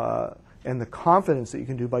and the confidence that you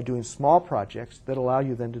can do by doing small projects that allow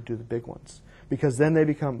you then to do the big ones. Because then they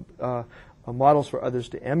become models for others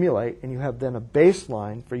to emulate, and you have then a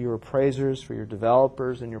baseline for your appraisers, for your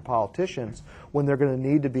developers, and your politicians when they're going to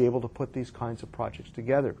need to be able to put these kinds of projects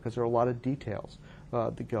together, because there are a lot of details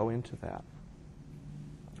that go into that.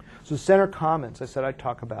 So Center Commons, I said I'd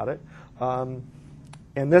talk about it.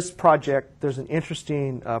 And this project, there's an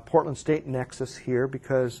interesting Portland State nexus here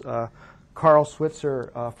because Carl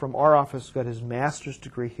Switzer from our office got his master's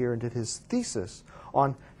degree here and did his thesis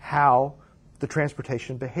on how the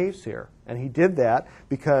transportation behaves here. And he did that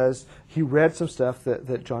because he read some stuff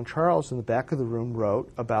that John Charles in the back of the room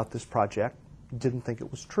wrote about this project, didn't think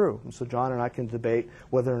it was true. And so John and I can debate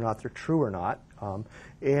whether or not they're true or not.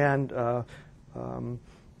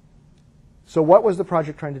 So what was the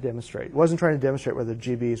project trying to demonstrate? It wasn't trying to demonstrate whether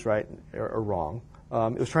GB is right or wrong.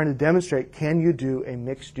 It was trying to demonstrate, can you do a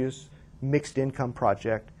mixed-use, mixed-income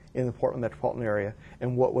project in the Portland metropolitan area,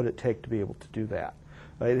 and what would it take to be able to do that?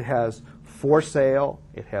 It has for sale,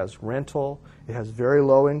 it has rental, it has very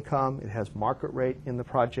low income, it has market rate in the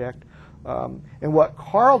project. And what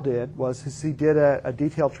Carl did was he did a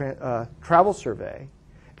detailed travel survey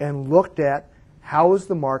and looked at how is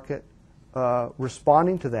the market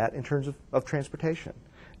responding to that in terms of transportation.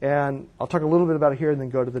 And I'll talk a little bit about it here and then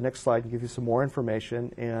go to the next slide and give you some more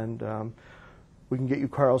information. And we can get you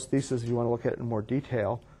Carl's thesis if you want to look at it in more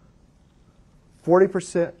detail.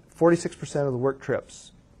 46% of the work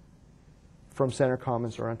trips from Center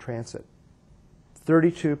Commons are on transit.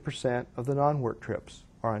 32% of the non-work trips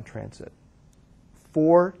are on transit.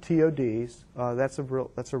 For TODs, that's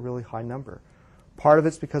a really high number. Part of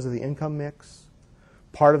it's because of the income mix.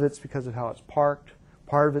 Part of it's because of how it's parked.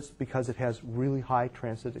 Part of it's because it has really high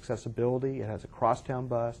transit accessibility. It has a crosstown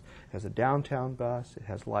bus, it has a downtown bus, it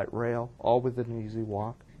has light rail, all within an easy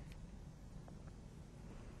walk.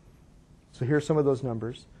 So here's some of those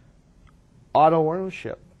numbers. Auto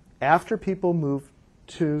ownership. After people moved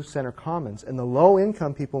to Center Commons, and the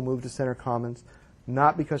low-income people moved to Center Commons,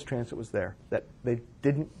 not because transit was there, that they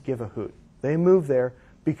didn't give a hoot. They moved there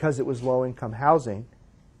because it was low-income housing,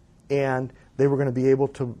 and they were going to be able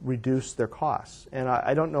to reduce their costs. And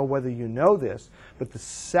I don't know whether you know this, but the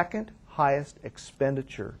second highest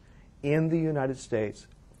expenditure in the United States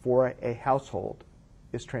for a household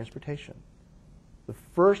is transportation. The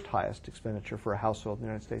first highest expenditure for a household in the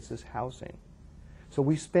United States is housing. So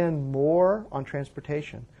we spend more on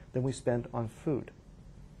transportation than we spend on food.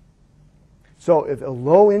 So if a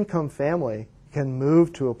low-income family can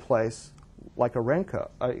move to a place like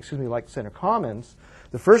like Center Commons,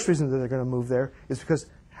 the first reason that they're going to move there is because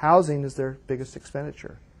housing is their biggest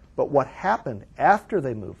expenditure. But what happened after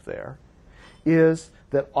they moved there is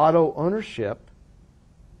that auto ownership,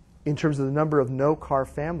 in terms of the number of no-car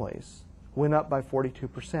families, went up by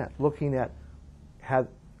 42%, looking at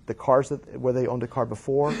the cars where they owned a car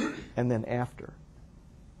before and then after.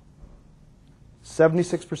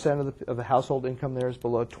 76% of the household income there is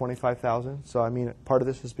below $25,000. So I mean, part of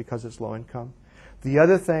this is because it's low income. The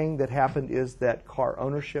other thing that happened is that car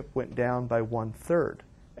ownership went down by 1/3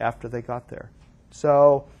 after they got there.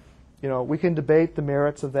 So, you know, we can debate the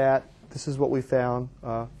merits of that. This is what we found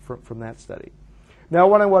from that study. Now,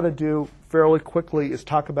 what I want to do fairly quickly is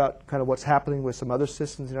talk about kind of what's happening with some other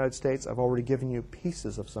systems in the United States. I've already given you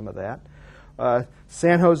pieces of some of that.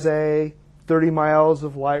 San Jose, 30 miles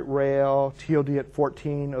of light rail, TOD at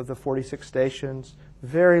 14 of the 46 stations,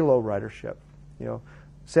 very low ridership. You know,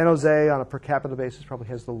 San Jose on a per capita basis probably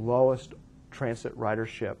has the lowest transit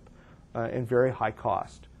ridership and very high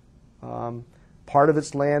cost. Part of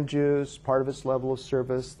its land use, part of its level of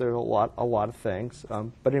service. There are a lot of things,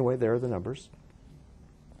 but anyway, there are the numbers.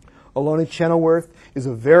 Ohlone Chenoweth is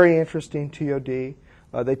a very interesting TOD.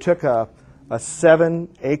 They took a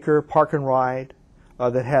 7-acre park and ride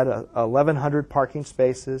that had 1,100 parking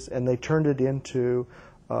spaces, and they turned it into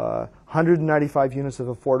 195 units of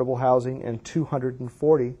affordable housing and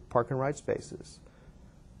 240 park and ride spaces.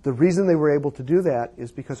 The reason they were able to do that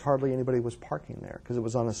is because hardly anybody was parking there, because it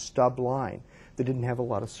was on a stub line that didn't have a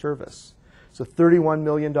lot of service. It's a $31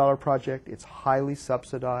 million project. It's highly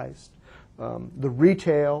subsidized. The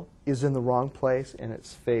retail is in the wrong place, and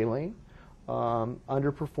it's failing,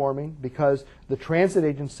 underperforming, because the transit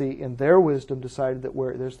agency, in their wisdom, decided that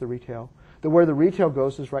there's the retail, that where the retail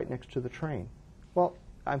goes is right next to the train. Well,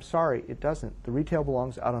 I'm sorry, it doesn't. The retail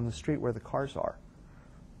belongs out on the street where the cars are,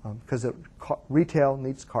 because retail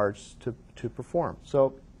needs cars to perform.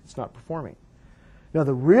 So it's not performing. Now,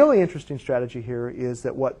 the really interesting strategy here is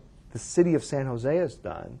that what the city of San Jose has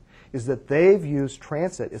done is that they've used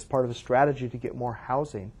transit as part of a strategy to get more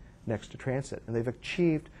housing next to transit. And they've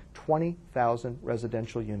achieved 20,000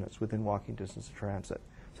 residential units within walking distance of transit.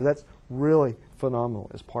 So that's really phenomenal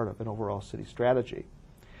as part of an overall city strategy.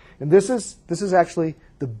 And this is actually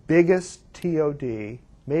the biggest TOD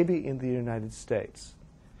maybe in the United States.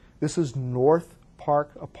 This is North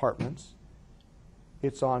Park Apartments.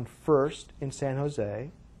 It's on First in San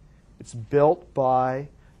Jose. It's built by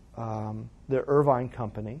the Irvine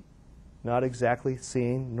Company, not exactly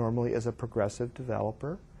seen normally as a progressive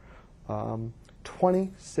developer.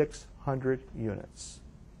 2,600 units.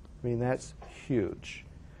 I mean, that's huge.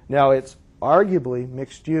 Now, it's arguably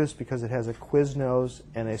mixed use because it has a Quiznos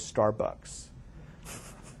and a Starbucks.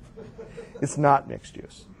 It's not mixed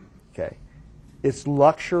use. Okay. It's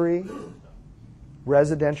luxury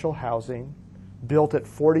residential housing built at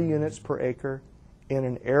 40 units per acre in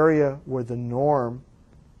an area where the norm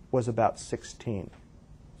was about 16.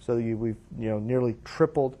 So we've nearly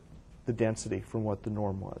tripled the density from what the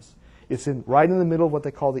norm was. It's right in the middle of what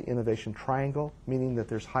they call the innovation triangle, meaning that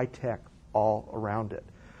there's high tech all around it.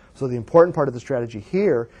 So the important part of the strategy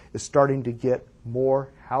here is starting to get more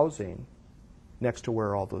housing next to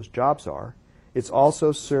where all those jobs are. It's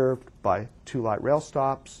also served by 2 light rail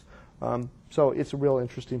stops. So it's a real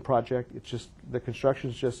interesting project. It's just the construction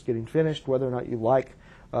is just getting finished, whether or not you like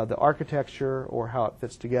the architecture or how it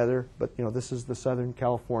fits together. But this is the Southern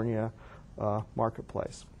California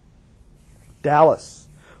marketplace. Dallas,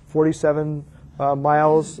 47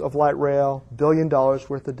 miles of light rail, $1 billion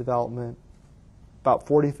worth of development, about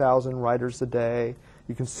 40,000 riders a day.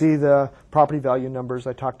 You can see the property value numbers.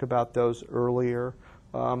 I talked about those earlier.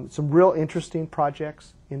 Some real interesting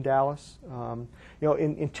projects in Dallas.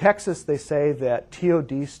 In Texas, they say that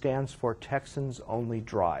TOD stands for Texans Only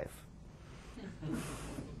Drive.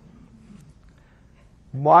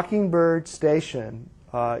 Mockingbird Station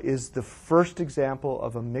is the first example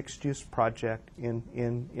of a mixed-use project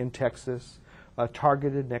in Texas,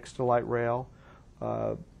 targeted next to light rail.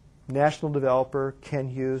 National developer Ken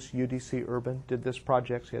Hughes, UDC Urban, did this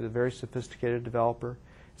project. So he had a very sophisticated developer.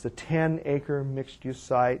 It's a 10-acre mixed-use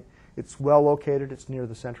site. It's well located. It's near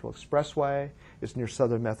the Central Expressway. It's near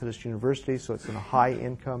Southern Methodist University, so it's in a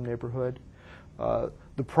high-income neighborhood.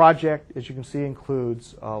 The project, as you can see,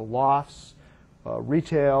 includes lofts,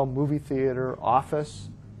 retail, movie theater, office.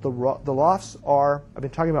 The lofts are, I've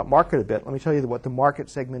been talking about market a bit. Let me tell you what the market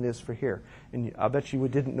segment is for here. And I bet you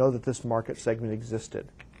didn't know that this market segment existed.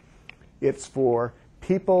 It's for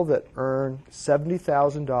people that earn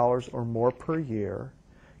 $70,000 or more per year,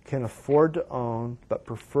 can afford to own but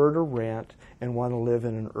prefer to rent and want to live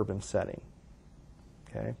in an urban setting.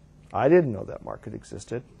 Okay? I didn't know that market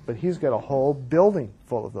existed, but he's got a whole building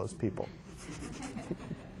full of those people.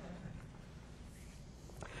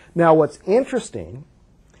 Now, what's interesting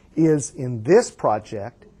is in this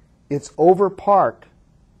project, it's overparked.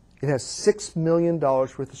 It has $6 million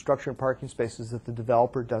worth of structure and parking spaces that the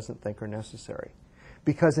developer doesn't think are necessary.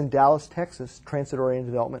 Because in Dallas, Texas,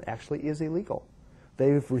 transit-oriented development actually is illegal.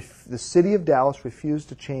 The city of Dallas refused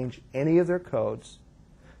to change any of their codes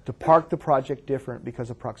to park the project different because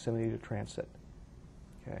of proximity to transit.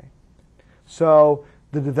 Okay. So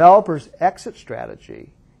the developer's exit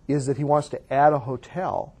strategy is that he wants to add a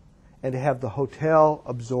hotel and to have the hotel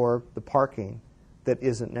absorb the parking that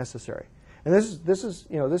isn't necessary. And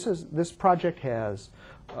this project has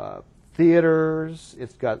theaters.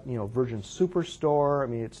 It's got Virgin Superstore. I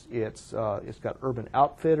mean, it's got Urban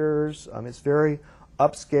Outfitters. It's very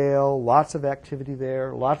upscale. Lots of activity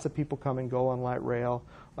there. Lots of people come and go on light rail.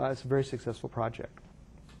 It's a very successful project.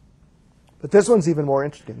 But this one's even more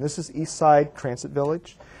interesting. This is East Side Transit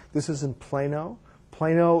Village. This is in Plano.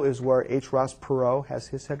 Plano is where H. Ross Perot has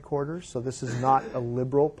his headquarters, so this is not a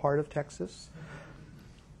liberal part of Texas.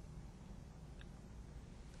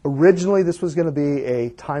 Originally, this was going to be a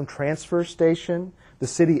time transfer station. The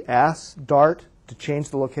city asked DART to change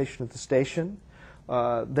the location of the station.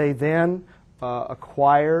 They then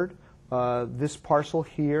acquired this parcel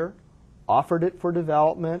here, offered it for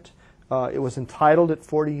development. It was entitled at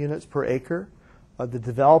 40 units per acre. The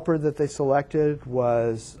developer that they selected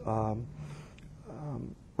was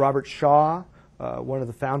Robert Shaw, one of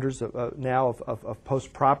the founders of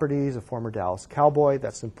Post Properties, a former Dallas Cowboy.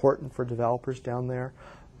 That's important for developers down there.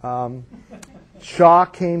 Shaw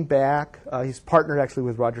came back. He's partnered actually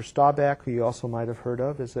with Roger Staubach, who you also might have heard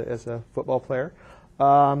of as a football player.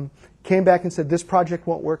 Came back and said, this project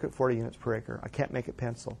won't work at 40 units per acre. I can't make it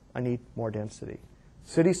pencil. I need more density.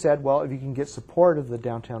 City said, well, if you can get support of the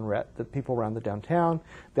downtown the people around the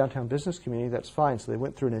downtown business community, that's fine. So they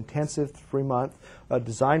went through an intensive 3-month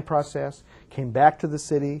design process, came back to the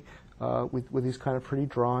city with these kind of pretty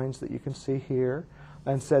drawings that you can see here,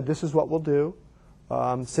 and said, this is what we'll do.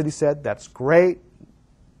 The city said, that's great.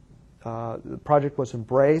 The project was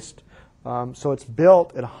embraced. So it's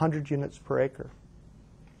built at 100 units per acre.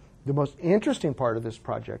 The most interesting part of this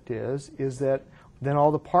project is that then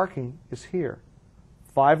all the parking is here.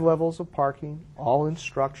 5 levels of parking, all in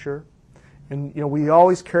structure. And we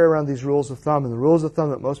always carry around these rules of thumb, and the rules of thumb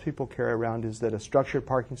that most people carry around is that a structured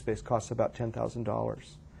parking space costs about $10,000.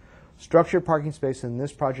 Structured parking space in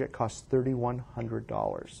this project costs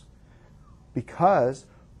 $3,100 because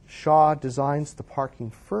Shaw designs the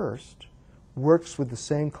parking first, works with the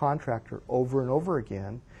same contractor over and over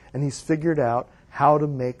again, and he's figured out how to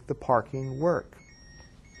make the parking work.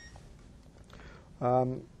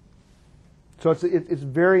 So it's a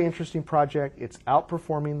very interesting project. It's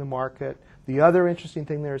outperforming the market. The other interesting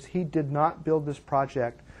thing there is he did not build this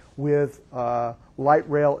project with light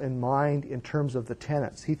rail in mind in terms of the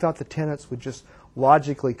tenants. He thought the tenants would just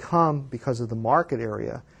logically come because of the market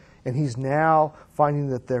area, and he's now finding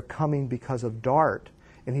that they're coming because of DART,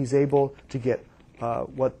 and he's able to get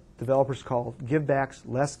what developers call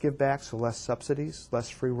givebacks, so less subsidies, less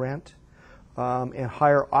free rent. And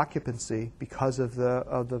higher occupancy because of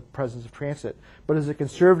the presence of transit. But as a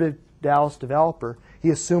conservative Dallas developer, he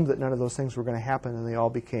assumed that none of those things were going to happen, and they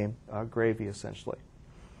all became gravy, essentially.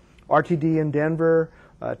 RTD in Denver,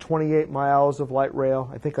 28 miles of light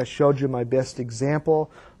rail. I think I showed you my best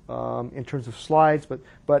example in terms of slides,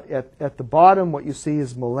 but at the bottom what you see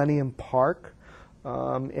is Millennium Park.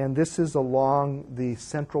 And this is along the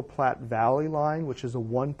Central Platte Valley line, which is a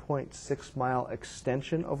 1.6-mile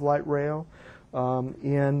extension of light rail.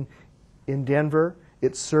 In Denver,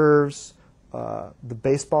 it serves the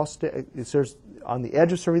baseball it serves on the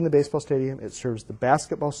edge of serving the baseball stadium. It serves the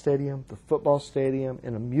basketball stadium, the football stadium,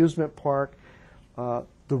 an amusement park,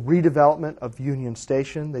 the redevelopment of Union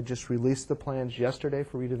Station. They just released the plans yesterday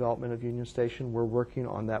for redevelopment of Union Station. We're working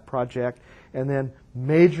on that project. And then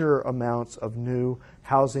major amounts of new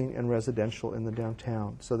housing and residential in the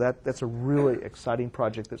downtown. So that's a really exciting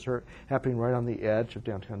project that's happening right on the edge of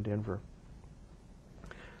downtown Denver.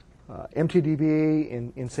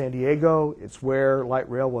 MTDB in San Diego, it's where light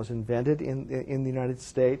rail was invented in the United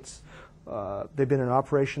States. They've been in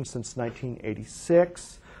operation since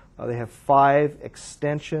 1986. They have 5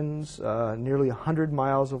 extensions, nearly 100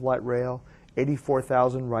 miles of light rail,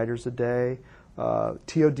 84,000 riders a day,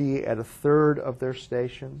 TOD at 1/3 of their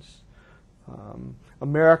stations.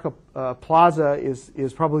 America Plaza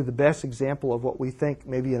is probably the best example of what we think,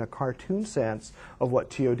 maybe in a cartoon sense, of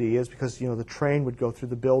what TOD is, because the train would go through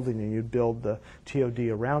the building and you'd build the TOD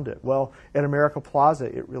around it. Well, at America Plaza,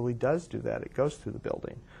 it really does do that. It goes through the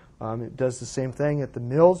building. It does the same thing at the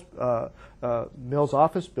Mills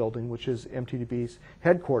office building, which is MTDB's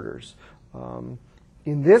headquarters.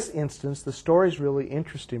 In this instance, the story is really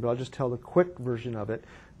interesting, but I'll just tell the quick version of it.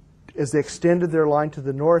 as they extended their line to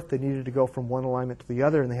the north, they needed to go from one alignment to the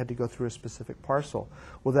other, and they had to go through a specific parcel.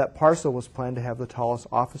 Well, that parcel was planned to have the tallest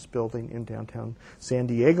office building in downtown San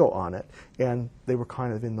Diego on it, and they were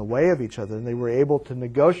kind of in the way of each other, and they were able to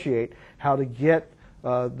negotiate how to get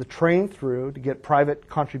the train through, to get private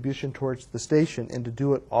contribution towards the station, and to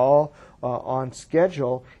do it all on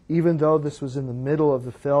schedule, even though this was in the middle of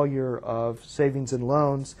the failure of savings and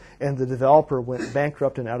loans, and the developer went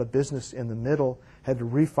bankrupt and out of business in the middle, had to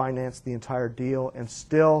refinance the entire deal, and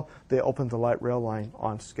still they opened the light rail line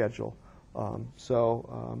on schedule. You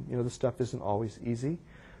know, this stuff isn't always easy.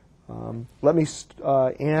 Let me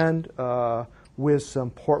end with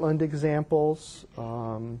some Portland examples.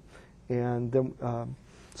 And then,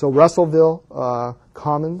 so Russellville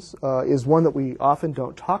Commons is one that we often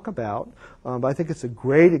don't talk about, but I think it's a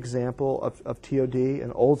great example of TOD,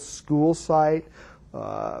 an old school site.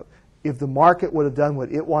 If the market would have done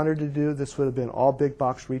what it wanted to do, this would have been all big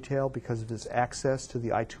box retail because of its access to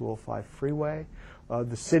the I-205 freeway.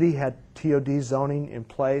 The city had TOD zoning in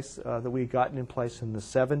place that we had gotten in place in the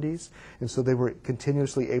 70s, and so they were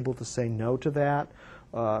continuously able to say no to that.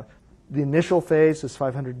 The initial phase is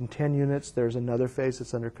 510 units. There's another phase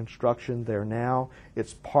that's under construction there now.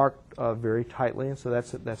 It's parked very tightly, and so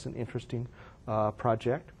that's an interesting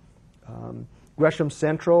project. Gresham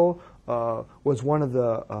Central was one of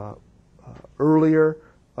the earlier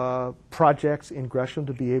projects in Gresham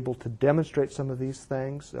to be able to demonstrate some of these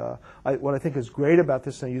things. What I think is great about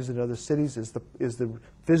this, and I use it in other cities, is the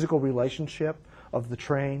physical relationship of the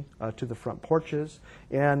train to the front porches.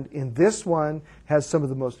 And in this one has some of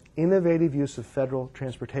the most innovative use of federal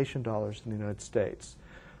transportation dollars in the United States.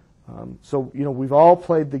 So, you know, we've all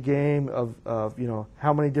played the game of you know,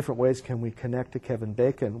 how many different ways can we connect to Kevin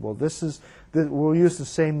Bacon? Well, we'll use the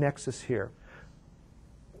same nexus here.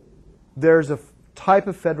 There's a type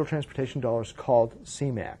of federal transportation dollars called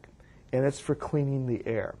CMAQ, and it's for cleaning the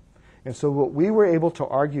air. And so what we were able to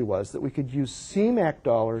argue was that we could use CMAQ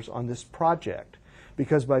dollars on this project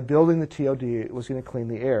because by building the TOD, it was going to clean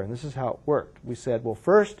the air. And this is how it worked. We said, well,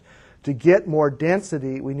 first, to get more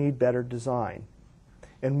density, we need better design.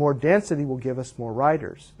 And more density will give us more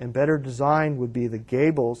riders. And better design would be the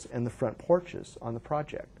gables and the front porches on the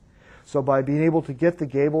project. So by being able to get the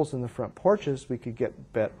gables and the front porches, we could get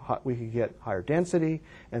higher density,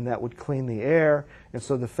 and that would clean the air. And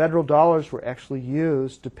so the federal dollars were actually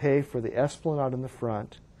used to pay for the esplanade in the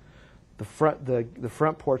front, the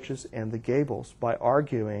front porches, and the gables by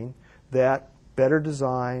arguing that better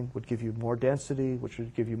design would give you more density, which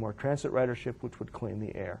would give you more transit ridership, which would clean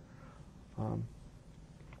the air.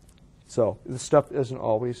 So this stuff isn't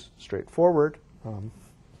always straightforward.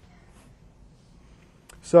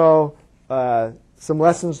 Some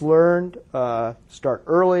lessons learned, start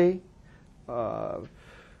early,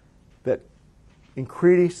 that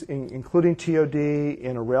including TOD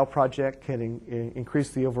in a rail project can increase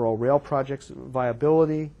the overall rail project's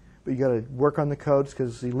viability, but you got to work on the codes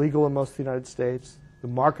because it's illegal in most of the United States. The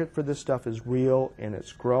market for this stuff is real and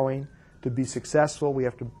it's growing. To be successful, we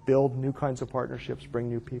have to build new kinds of partnerships, bring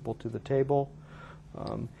new people to the table.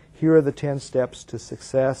 Here are the 10 steps to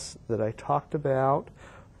success that I talked about.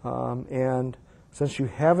 And since you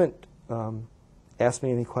haven't asked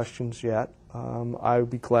me any questions yet, I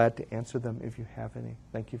would be glad to answer them if you have any.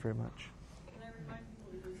 Thank you very much. Can I remind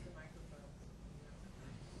people to use the microphone?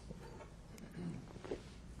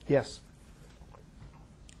 Yes.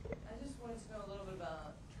 I just wanted to know a little bit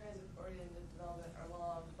about transit-oriented development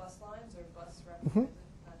along bus lines or bus represented,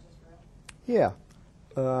 not just rail. Yeah.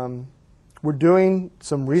 We're doing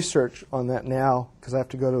some research on that now because I have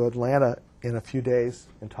to go to Atlanta in a few days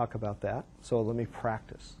and talk about that. So let me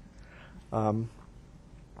practice.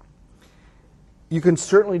 You can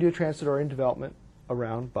certainly do transit-oriented development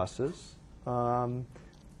around buses.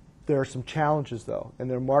 There are some challenges, though, and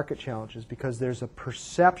there are market challenges because there's a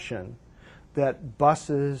perception that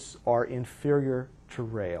buses are inferior to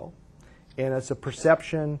rail, and it's a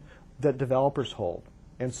perception that developers hold.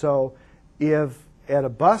 And so if at a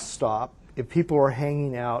bus stop, if people are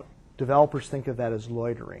hanging out, developers think of that as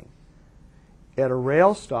loitering. At a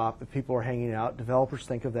rail stop, if people are hanging out, developers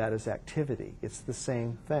think of that as activity. It's the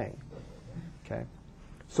same thing. Okay?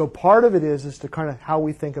 So part of it is to kind of how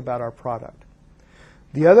we think about our product.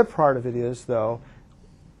 The other part of it is, though,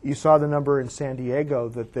 you saw the number in San Diego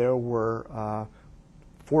that there were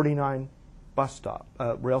 49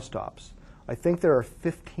 rail stops. I think there are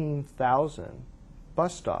 15,000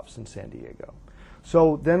 bus stops in San Diego.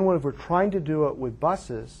 So then when we're trying to do it with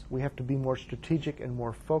buses, we have to be more strategic and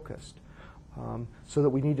more focused. So that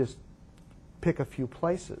we need to pick a few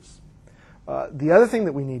places. The other thing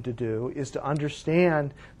that we need to do is to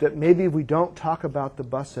understand that maybe we don't talk about the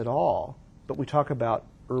bus at all, but we talk about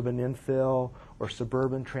urban infill or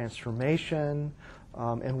suburban transformation,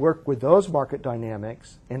 and work with those market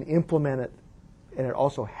dynamics and implement it. And it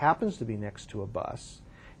also happens to be next to a bus.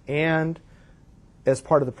 And as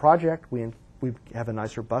part of the project, we have a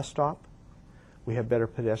nicer bus stop. We have better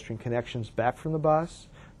pedestrian connections back from the bus.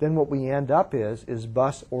 Then what we end up is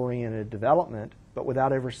bus-oriented development, but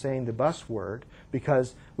without ever saying the bus word,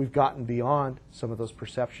 because we've gotten beyond some of those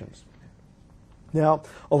perceptions. Now,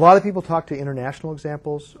 a lot of people talk to international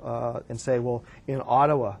examples and say, well, in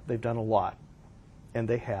Ottawa, they've done a lot, and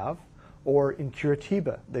they have. Or in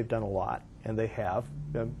Curitiba, they've done a lot, and they have.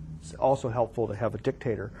 It's also helpful to have a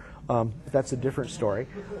dictator. That's a different story.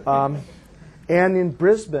 And in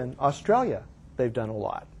Brisbane, Australia, they've done a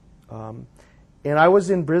lot. And I was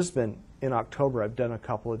in Brisbane in October. I've done a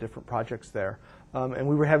couple of different projects there. And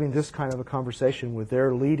we were having this kind of a conversation with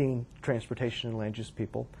their leading transportation and land use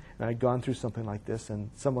people. And I'd gone through something like this,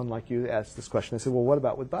 and someone like you asked this question. They said, well, what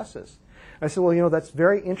about with buses? And I said, well, that's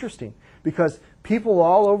very interesting, because people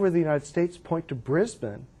all over the United States point to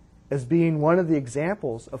Brisbane as being one of the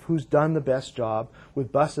examples of who's done the best job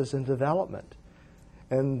with buses and development.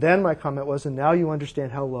 And then my comment was, and now you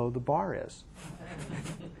understand how low the bar is.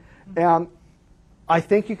 And I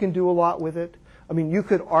think you can do a lot with it. I mean, you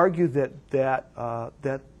could argue that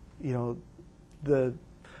the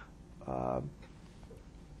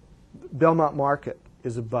Belmont Market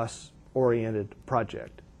is a bus-oriented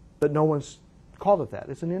project, but no one's called it that.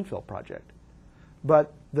 It's an infill project.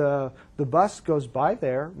 But the bus goes by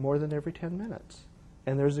there more than every 10 minutes,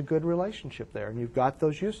 and there's a good relationship there, and you've got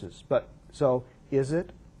those uses. But so is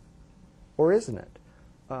it or isn't it?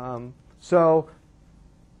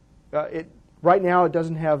 Right now, it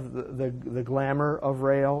doesn't have the glamour of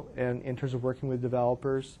rail and in terms of working with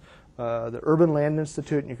developers. The Urban Land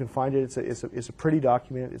Institute, and you can find it. It's a pretty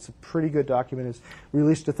document. It's a pretty good document. It's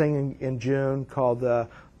released a thing in June called the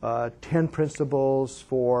 10 Principles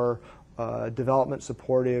for Development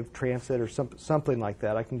Supportive Transit, or something like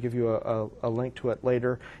that. I can give you a link to it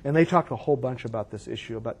later. And they talked a whole bunch about this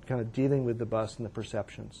issue, about kind of dealing with the bus and the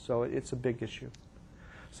perceptions. So it's a big issue.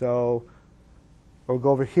 So we'll go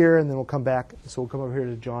over here, and then we'll come back. So we'll come over here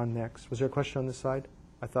to John next. Was there a question on this side?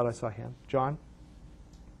 I thought I saw a hand. John?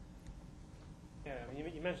 Yeah,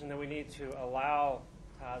 you mentioned that we need to allow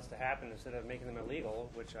TODs to happen instead of making them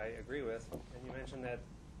illegal, which I agree with. And you mentioned that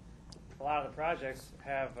a lot of the projects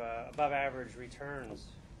have above average returns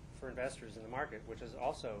for investors in the market, which is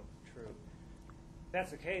also true. If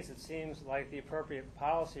that's the case, it seems like the appropriate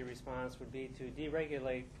policy response would be to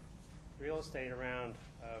deregulate real estate around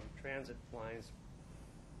transit lines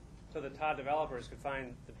so that TOD developers could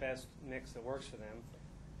find the best mix that works for them,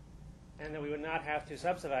 and that we would not have to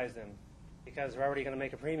subsidize them because they're already going to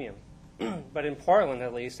make a premium. But in Portland,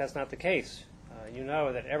 at least, that's not the case. You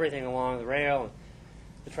know that everything along the rail and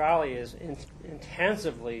the trolley is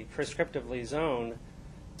intensively, prescriptively zoned,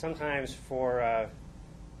 sometimes for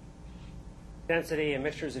density and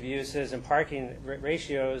mixtures of uses and parking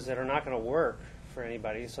ratios that are not going to work for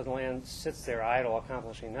anybody. So the land sits there idle,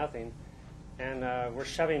 accomplishing nothing. And we're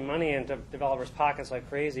shoving money into developers' pockets like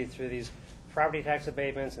crazy through these property tax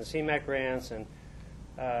abatements and CMEC grants and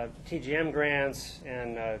TGM grants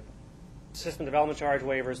and system development charge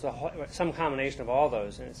waivers, some combination of all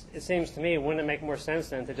those. And it seems to me, wouldn't it make more sense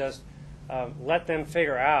then to just let them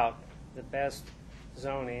figure out the best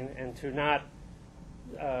zoning and to not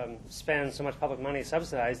spend so much public money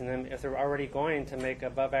subsidizing them if they're already going to make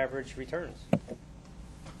above average returns?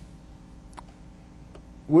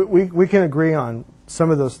 We can agree on some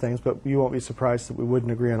of those things, but you won't be surprised that we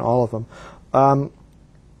wouldn't agree on all of them.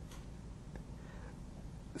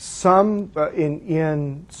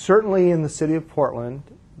 Certainly in the city of Portland,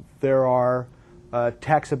 there are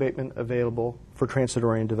tax abatement available for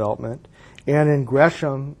transit-oriented development. And in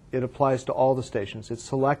Gresham, it applies to all the stations. It's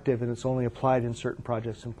selective, and it's only applied in certain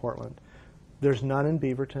projects in Portland. There's none in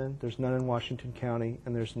Beaverton, there's none in Washington County,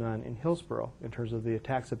 and there's none in Hillsborough in terms of the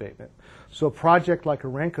tax abatement. So a project like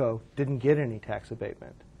Arrington didn't get any tax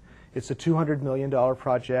abatement. It's a $200 million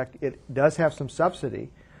project. It does have some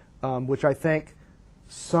subsidy, which I think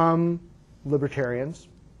some libertarians,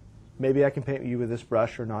 maybe I can paint you with this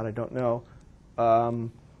brush or not, I don't know,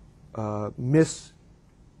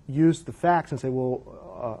 misuse the facts and say,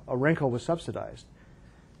 well, Arrington was subsidized.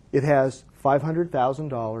 It has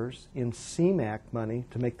 $500,000 in CMAQ money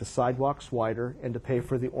to make the sidewalks wider and to pay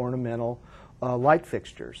for the ornamental light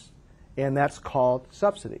fixtures. And that's called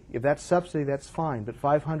subsidy. If that's subsidy, that's fine. But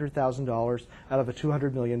 $500,000 out of a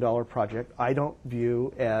 $200 million project, I don't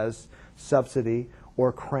view as subsidy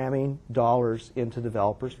or cramming dollars into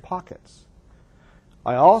developers' pockets.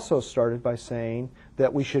 I also started by saying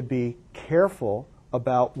that we should be careful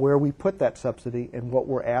about where we put that subsidy and what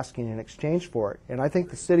we're asking in exchange for it. And I think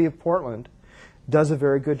the city of Portland does a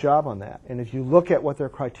very good job on that. And if you look at what their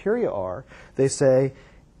criteria are, they say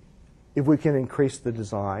if we can increase the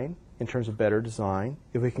design in terms of better design,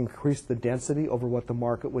 if we can increase the density over what the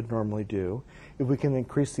market would normally do, if we can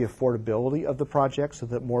increase the affordability of the project so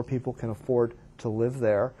that more people can afford to live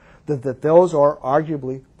there, that those are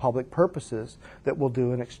arguably public purposes that we'll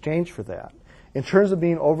do in exchange for that. In terms of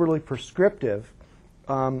being overly prescriptive,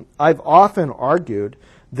 I've often argued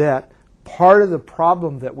that part of the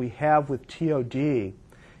problem that we have with TOD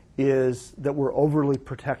is that we're overly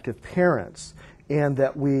protective parents and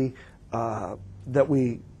that we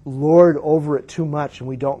lord over it too much and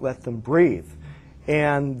we don't let them breathe.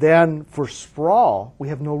 And then for sprawl, we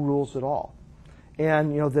have no rules at all.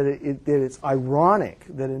 And that it's ironic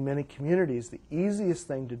that in many communities the easiest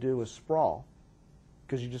thing to do is sprawl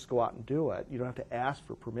because you just go out and do it. You don't have to ask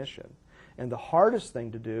for permission. And the hardest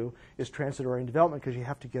thing to do is transit-oriented development because you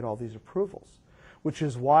have to get all these approvals, which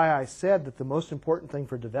is why I said that the most important thing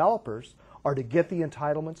for developers are to get the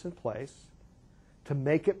entitlements in place, to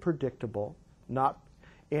make it predictable,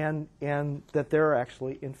 and that they're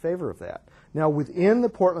actually in favor of that. Now, within the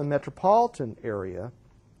Portland metropolitan area,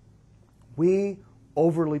 we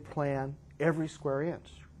overly plan every square inch,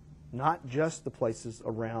 not just the places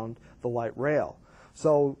around the light rail.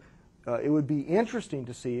 So it would be interesting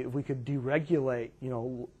to see if we could deregulate,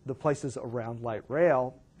 the places around light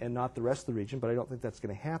rail and not the rest of the region, but I don't think that's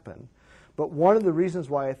going to happen. But one of the reasons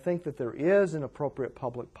why I think that there is an appropriate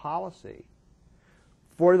public policy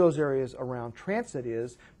for those areas around transit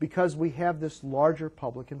is because we have this larger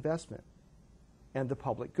public investment and the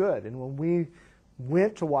public good. And when we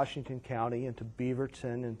went to Washington County and to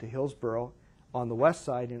Beaverton and to Hillsborough on the west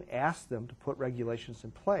side and asked them to put regulations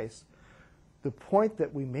in place, the point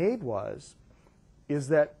that we made is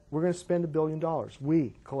that we're going to spend $1 billion.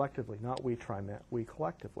 We collectively, not we TriMet, we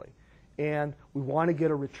collectively. And we want to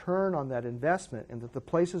get a return on that investment, and that the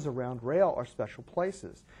places around rail are special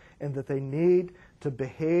places, and that they need to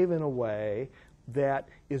behave in a way that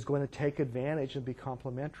is going to take advantage and be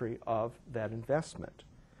complementary of that investment.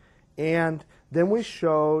 And then we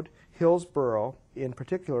showed Hillsborough, in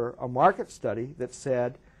particular, a market study that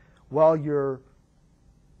said, while your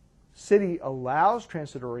city allows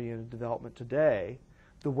transit-oriented development today,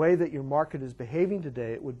 the way that your market is behaving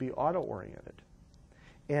today, it would be auto-oriented.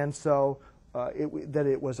 And so that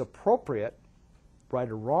it was appropriate, right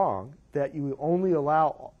or wrong, that you only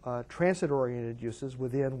allow transit-oriented uses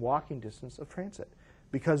within walking distance of transit,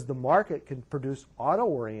 because the market can produce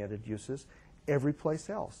auto-oriented uses every place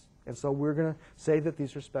else. And so we're going to say that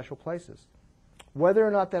these are special places. Whether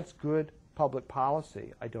or not that's good public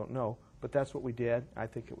policy, I don't know, but that's what we did. I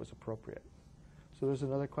think it was appropriate. So there's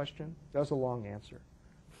another question? That was a long answer.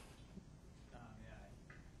 I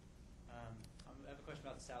have a question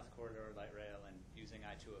about the South Corridor light rail and using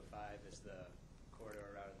I-205 as the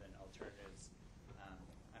corridor rather than alternatives.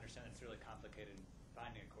 I understand it's really complicated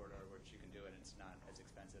finding a corridor which you can do it and it's not as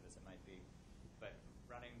expensive as it might be. But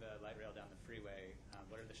running the light rail down the freeway,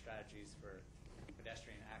 what are the strategies for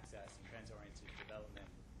pedestrian access and transit-oriented development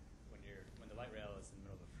when the light rail is in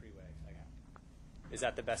the middle of a freeway? Is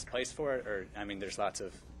that the best place for it? Or, I mean, there's lots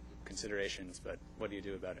of considerations, but what do you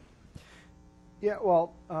do about it? Yeah,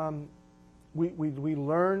 well, we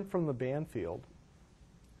learned from the Banfield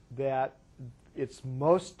that it's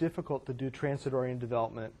most difficult to do transit-oriented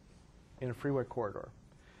development in a freeway corridor.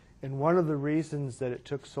 And one of the reasons that it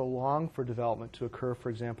took so long for development to occur, for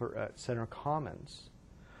example, at Center Commons,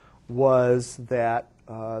 was that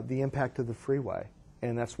the impact of the freeway.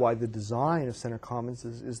 And that's why the design of Center Commons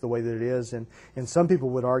is the way that it is. And some people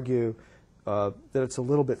would argue that it's a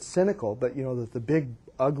little bit cynical, but that the big,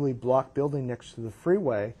 ugly block building next to the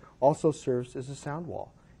freeway also serves as a sound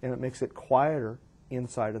wall. And it makes it quieter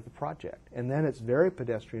inside of the project. And then it's very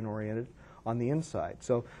pedestrian-oriented on the inside.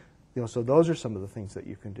 So, so those are some of the things that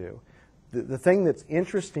you can do. The thing that's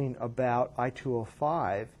interesting about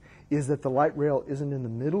I-205 is that the light rail isn't in the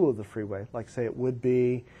middle of the freeway, like, say, it would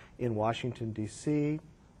be in Washington, D.C.,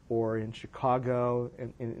 or in Chicago,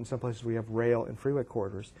 and in some places we have rail and freeway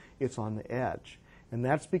corridors. It's on the edge. And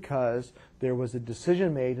that's because there was a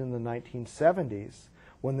decision made in the 1970s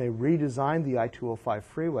when they redesigned the I-205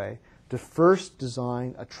 freeway to first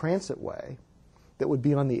design a transit way that would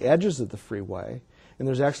be on the edges of the freeway. And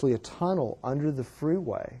there's actually a tunnel under the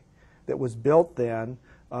freeway that was built then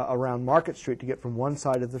around Market Street to get from one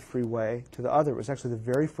side of the freeway to the other. It was actually the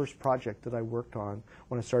very first project that I worked on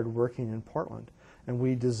when I started working in Portland. And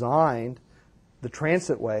we designed the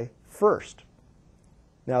transitway first.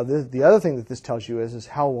 Now, the other thing that this tells you is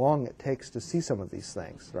how long it takes to see some of these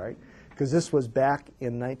things, right? Because this was back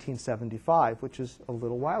in 1975, which is a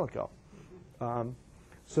little while ago.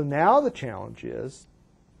 So now the challenge is,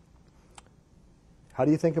 how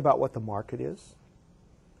do you think about what the market is?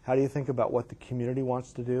 How do you think about what the community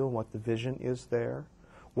wants to do and what the vision is there?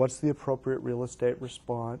 What's the appropriate real estate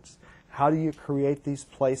response? How do you create these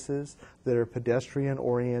places that are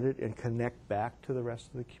pedestrian-oriented and connect back to the rest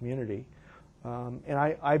of the community? And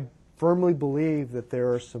I firmly believe that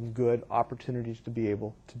there are some good opportunities to be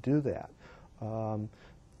able to do that.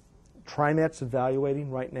 TriMet's evaluating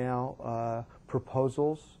right now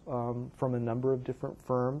proposals from a number of different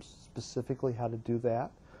firms, specifically how to do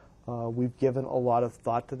that. We've given a lot of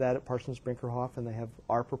thought to that at Parsons Brinckerhoff, and they have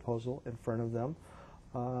our proposal in front of them.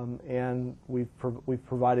 And we've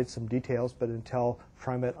provided some details, but until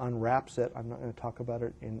TriMet unwraps it, I'm not going to talk about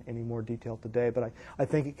it in any more detail today. But I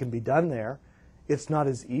think it can be done there. It's not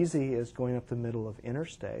as easy as going up the middle of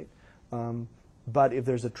interstate. But if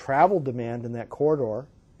there's a travel demand in that corridor,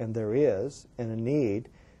 and there is, and a need,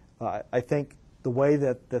 I think the way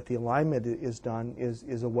that the alignment is done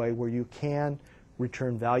is a way where you can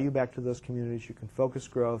return value back to those communities, you can focus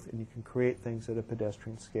growth, and you can create things at a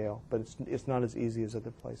pedestrian scale. But it's not as easy as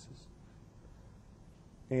other places.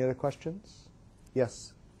 Any other questions?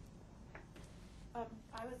 Yes? I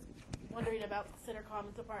was wondering about Center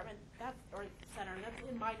Commons Apartment, or Center, and that's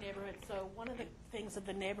in my neighborhood. So one of the things that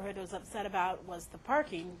the neighborhood was upset about was the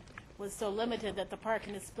parking was so limited that the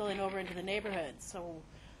parking is spilling over into the neighborhood. So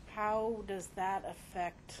how does that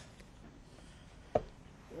affect,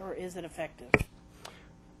 or is it effective?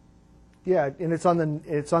 Yeah, and it's on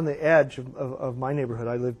the edge of my neighborhood.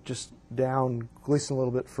 I live just down Gleason a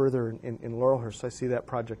little bit further in Laurelhurst. I see that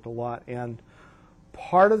project a lot. And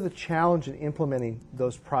part of the challenge in implementing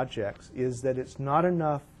those projects is that it's not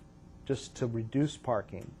enough just to reduce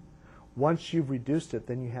parking. Once you've reduced it,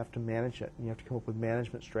 then you have to manage it. And you have to come up with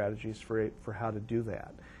management strategies for how to do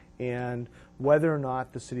that. And whether or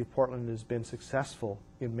not the City of Portland has been successful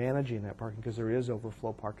in managing that parking, because there is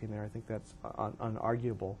overflow parking there, I think that's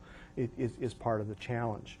unarguable, is part of the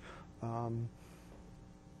challenge.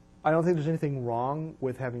 I don't think there's anything wrong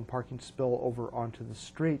with having parking spill over onto the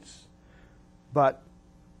streets, but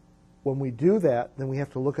when we do that, then we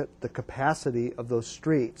have to look at the capacity of those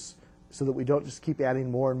streets so that we don't just keep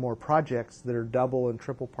adding more and more projects that are double and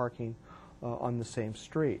triple parking on the same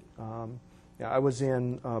street. I was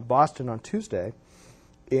in Boston on Tuesday,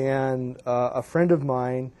 and a friend of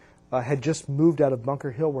mine had just moved out of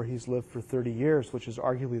Bunker Hill, where he's lived for 30 years, which is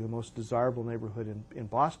arguably the most desirable neighborhood in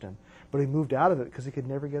Boston. But he moved out of it because he could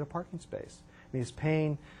never get a parking space. And he's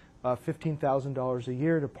paying $15,000 a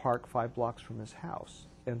year to park 5 blocks from his house.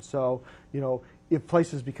 And so, if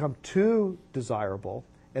places become too desirable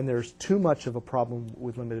and there's too much of a problem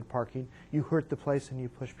with limited parking, you hurt the place and you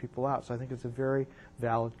push people out. So I think it's a very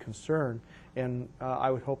valid concern. And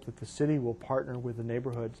I would hope that the city will partner with the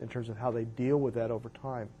neighborhoods in terms of how they deal with that over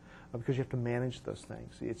time, because you have to manage those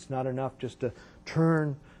things. It's not enough just to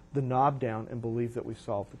turn the knob down and believe that we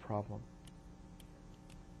solved the problem.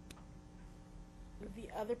 The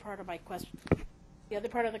other part of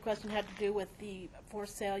the question had to do with the for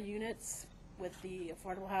sale units, with the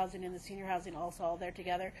affordable housing and the senior housing also all there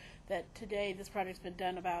together. That today this project's been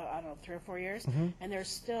done about 3 or 4 years, and there's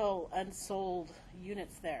still unsold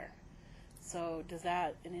units there. So does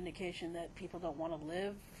that an indication that people don't want to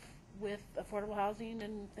live with affordable housing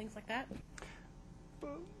and things like that?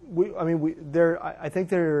 I think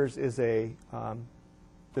there's the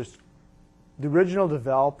original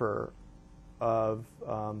developer of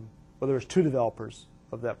there was 2 developers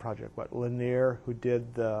of that project. Lanier, who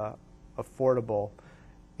did the affordable,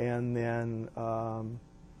 and then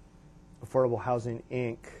Affordable Housing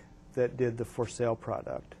Inc. that did the for sale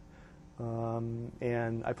product.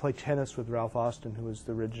 And I played tennis with Ralph Austin, who was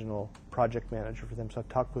the original project manager for them. So I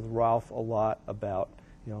talked with Ralph a lot about,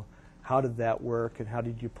 how did that work and how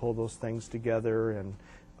did you pull those things together, and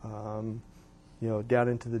down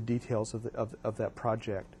into the details of that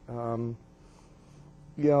project.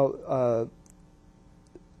 There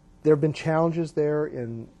have been challenges there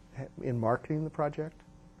in marketing the project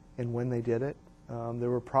and when they did it.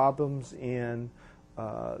 There were problems in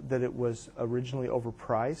that it was originally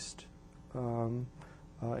overpriced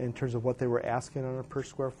in terms of what they were asking on a per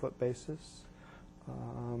square foot basis.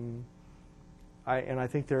 I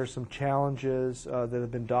think there are some challenges that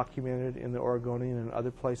have been documented in the Oregonian and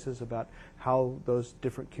other places about how those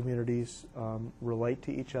different communities relate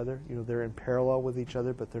to each other. They're in parallel with each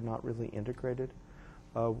other, but they're not really integrated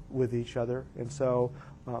with each other. And so,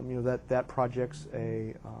 that project's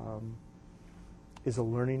is a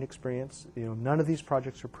learning experience. None of these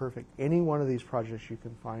projects are perfect. Any one of these projects you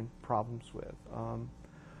can find problems with.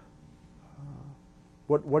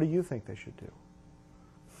 What do you think they should do?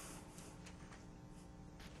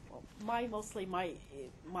 Mostly my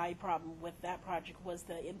problem with that project was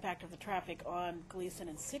the impact of the traffic on Gleason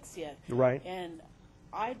and 60th. Right. And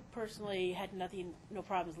I personally had no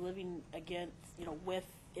problems living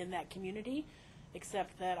in that community,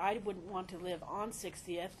 except that I wouldn't want to live on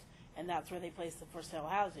 60th, and that's where they placed the for sale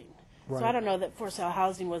housing. Right. So I don't know that for sale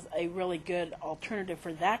housing was a really good alternative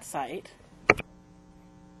for that site.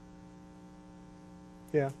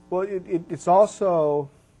 Yeah. Well, it's also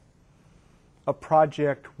a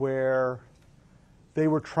project where they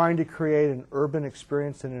were trying to create an urban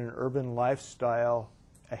experience and an urban lifestyle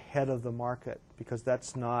ahead of the market, because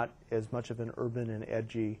that's not as much of an urban and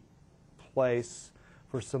edgy place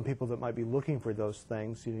for some people that might be looking for those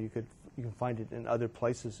things. You can find it in other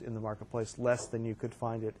places in the marketplace, less than you could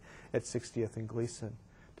find it at 60th and Gleason.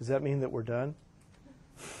 Does that mean that we're done?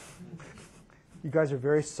 You guys are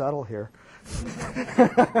very subtle here.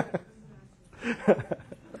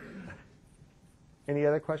 Any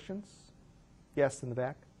other questions? Yes, in the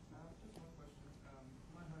back. Just one question.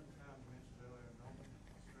 One had mentioned earlier Melbourne,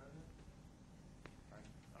 Australia.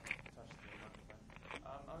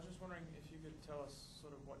 I was just wondering if you could tell us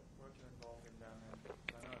sort of what work you're involved in down there.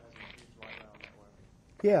 I know it has a huge light rail network.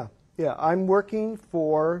 Yeah. I'm working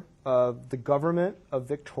for the government of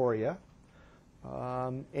Victoria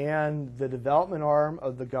and the development arm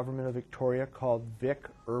of the government of Victoria called Vic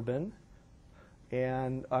Urban.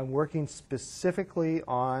 And I'm working specifically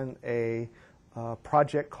on a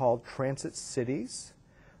project called Transit Cities.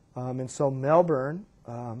 And so Melbourne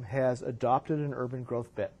has adopted an urban growth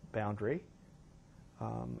boundary.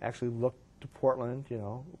 Actually looked to Portland,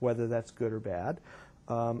 whether that's good or bad.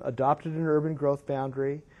 Adopted an urban growth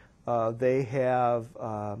boundary. They have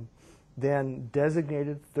then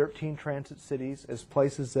designated 13 transit cities as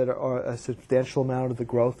places that a substantial amount of the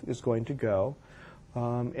growth is going to go.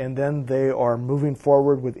 And then they are moving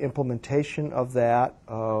forward with implementation of that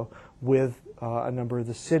with a number of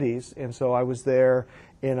the cities. And so I was there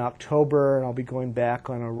in October, and I'll be going back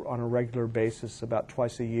on a regular basis about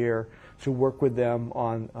twice a year to work with them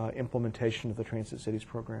on implementation of the Transit Cities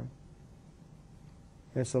program.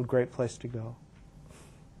 And it's a great place to go.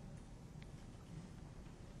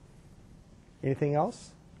 Anything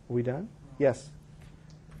else? Are we done? Yes.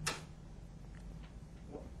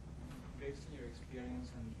 Based on your experience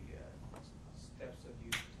and the steps that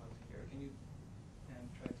you talked here, can you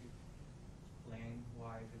try to explain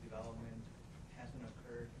why the development hasn't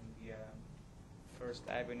occurred in the First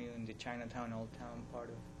Avenue in the Chinatown, Old Town part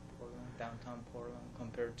of Portland, downtown Portland,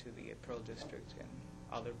 compared to the Pearl District and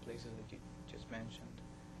other places that you just mentioned?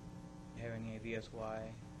 Do you have any ideas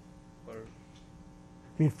why? Or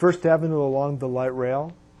You mean First Avenue along the light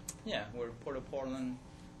rail? yeah, where Port of Portland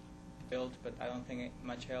built, but I don't think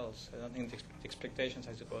much else. I don't think the expectations,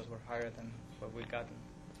 I suppose, were higher than what we've gotten.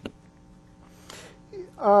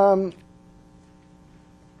 I'm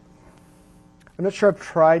not sure I've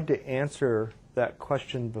tried to answer that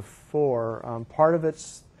question before. Part of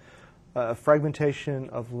it's fragmentation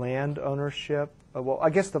of land ownership. Well, I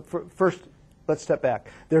guess first, let's step back.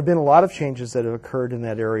 There have been a lot of changes that have occurred in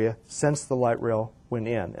that area since the light rail went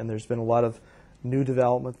in, and there's been a lot of new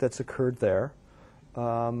development that's occurred there.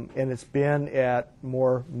 And it's been at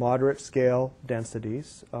more moderate scale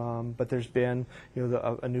densities, but there's been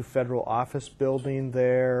a new federal office building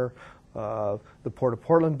there, the Port of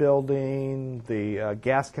Portland building, the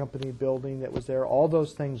gas company building that was there. All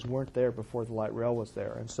those things weren't there before the light rail was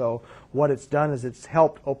there. And so what it's done is it's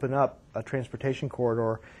helped open up a transportation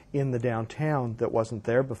corridor in the downtown that wasn't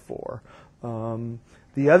there before.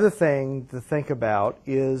 The other thing to think about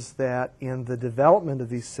is that in the development of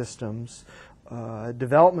these systems,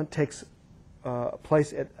 development takes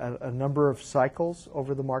place at a number of cycles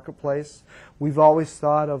over the marketplace. We've always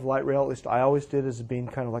thought of light rail, at least I always did, as being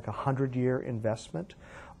kind of like a 100-year investment.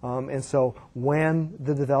 And so when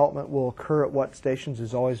the development will occur at what stations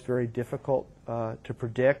is always very difficult to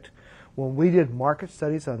predict. When we did market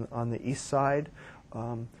studies on the east side,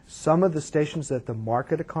 some of the stations that the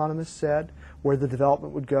market economists said where the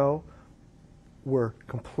development would go were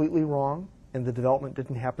completely wrong, and the development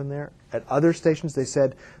didn't happen there. At other stations, they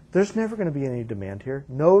said, there's never going to be any demand here.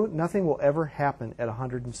 Nothing will ever happen at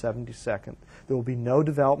 172nd. There will be no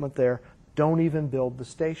development there. Don't even build the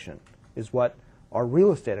station, is what our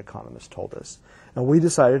real estate economists told us. And we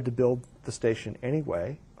decided to build the station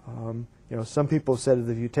anyway. Some people said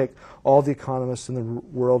that if you take all the economists in the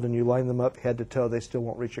world and you line them up head to toe, they still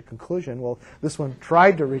won't reach a conclusion. Well, this one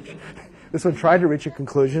tried to reach This one tried to reach a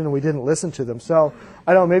conclusion, and we didn't listen to them. So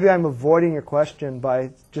I don't know, maybe I'm avoiding your question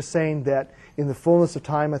by just saying that in the fullness of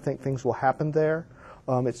time, I think things will happen there.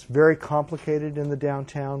 It's very complicated in the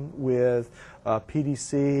downtown with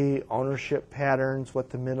PDC, ownership patterns, what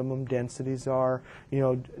the minimum densities are. You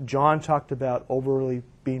know, John talked about overly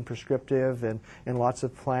being prescriptive and lots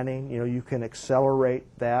of planning. You know, you can accelerate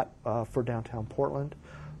that for downtown Portland.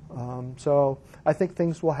 So I think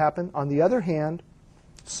things will happen. On the other hand,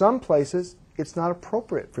 some places it's not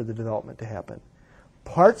appropriate for the development to happen.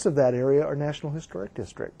 Parts of that area are National Historic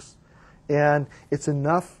Districts, and it's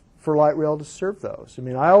enough for light rail to serve those. I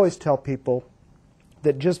mean, I always tell people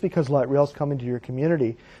that just because light rail is coming to your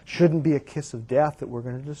community shouldn't be a kiss of death that we're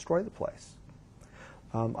going to destroy the place.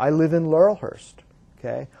 I live in Laurelhurst.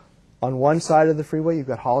 Okay, on one side of the freeway you've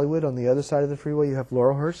got Hollywood. On the other side of the freeway you have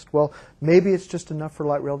Laurelhurst. Well, maybe it's just enough for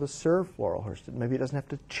light rail to serve Laurelhurst. Maybe it doesn't have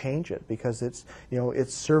to change it because it's, you know,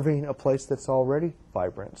 it's serving a place that's already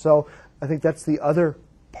vibrant. So I think that's the other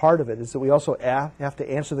part of it, is that we also have to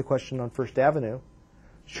answer the question on First Avenue.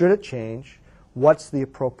 Should it change? What's the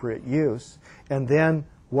appropriate use? And then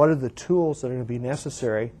what are the tools that are going to be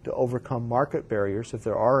necessary to overcome market barriers, if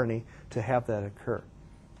there are any, to have that occur?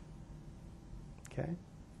 Okay.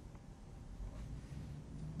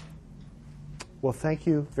 Well, thank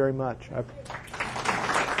you very much.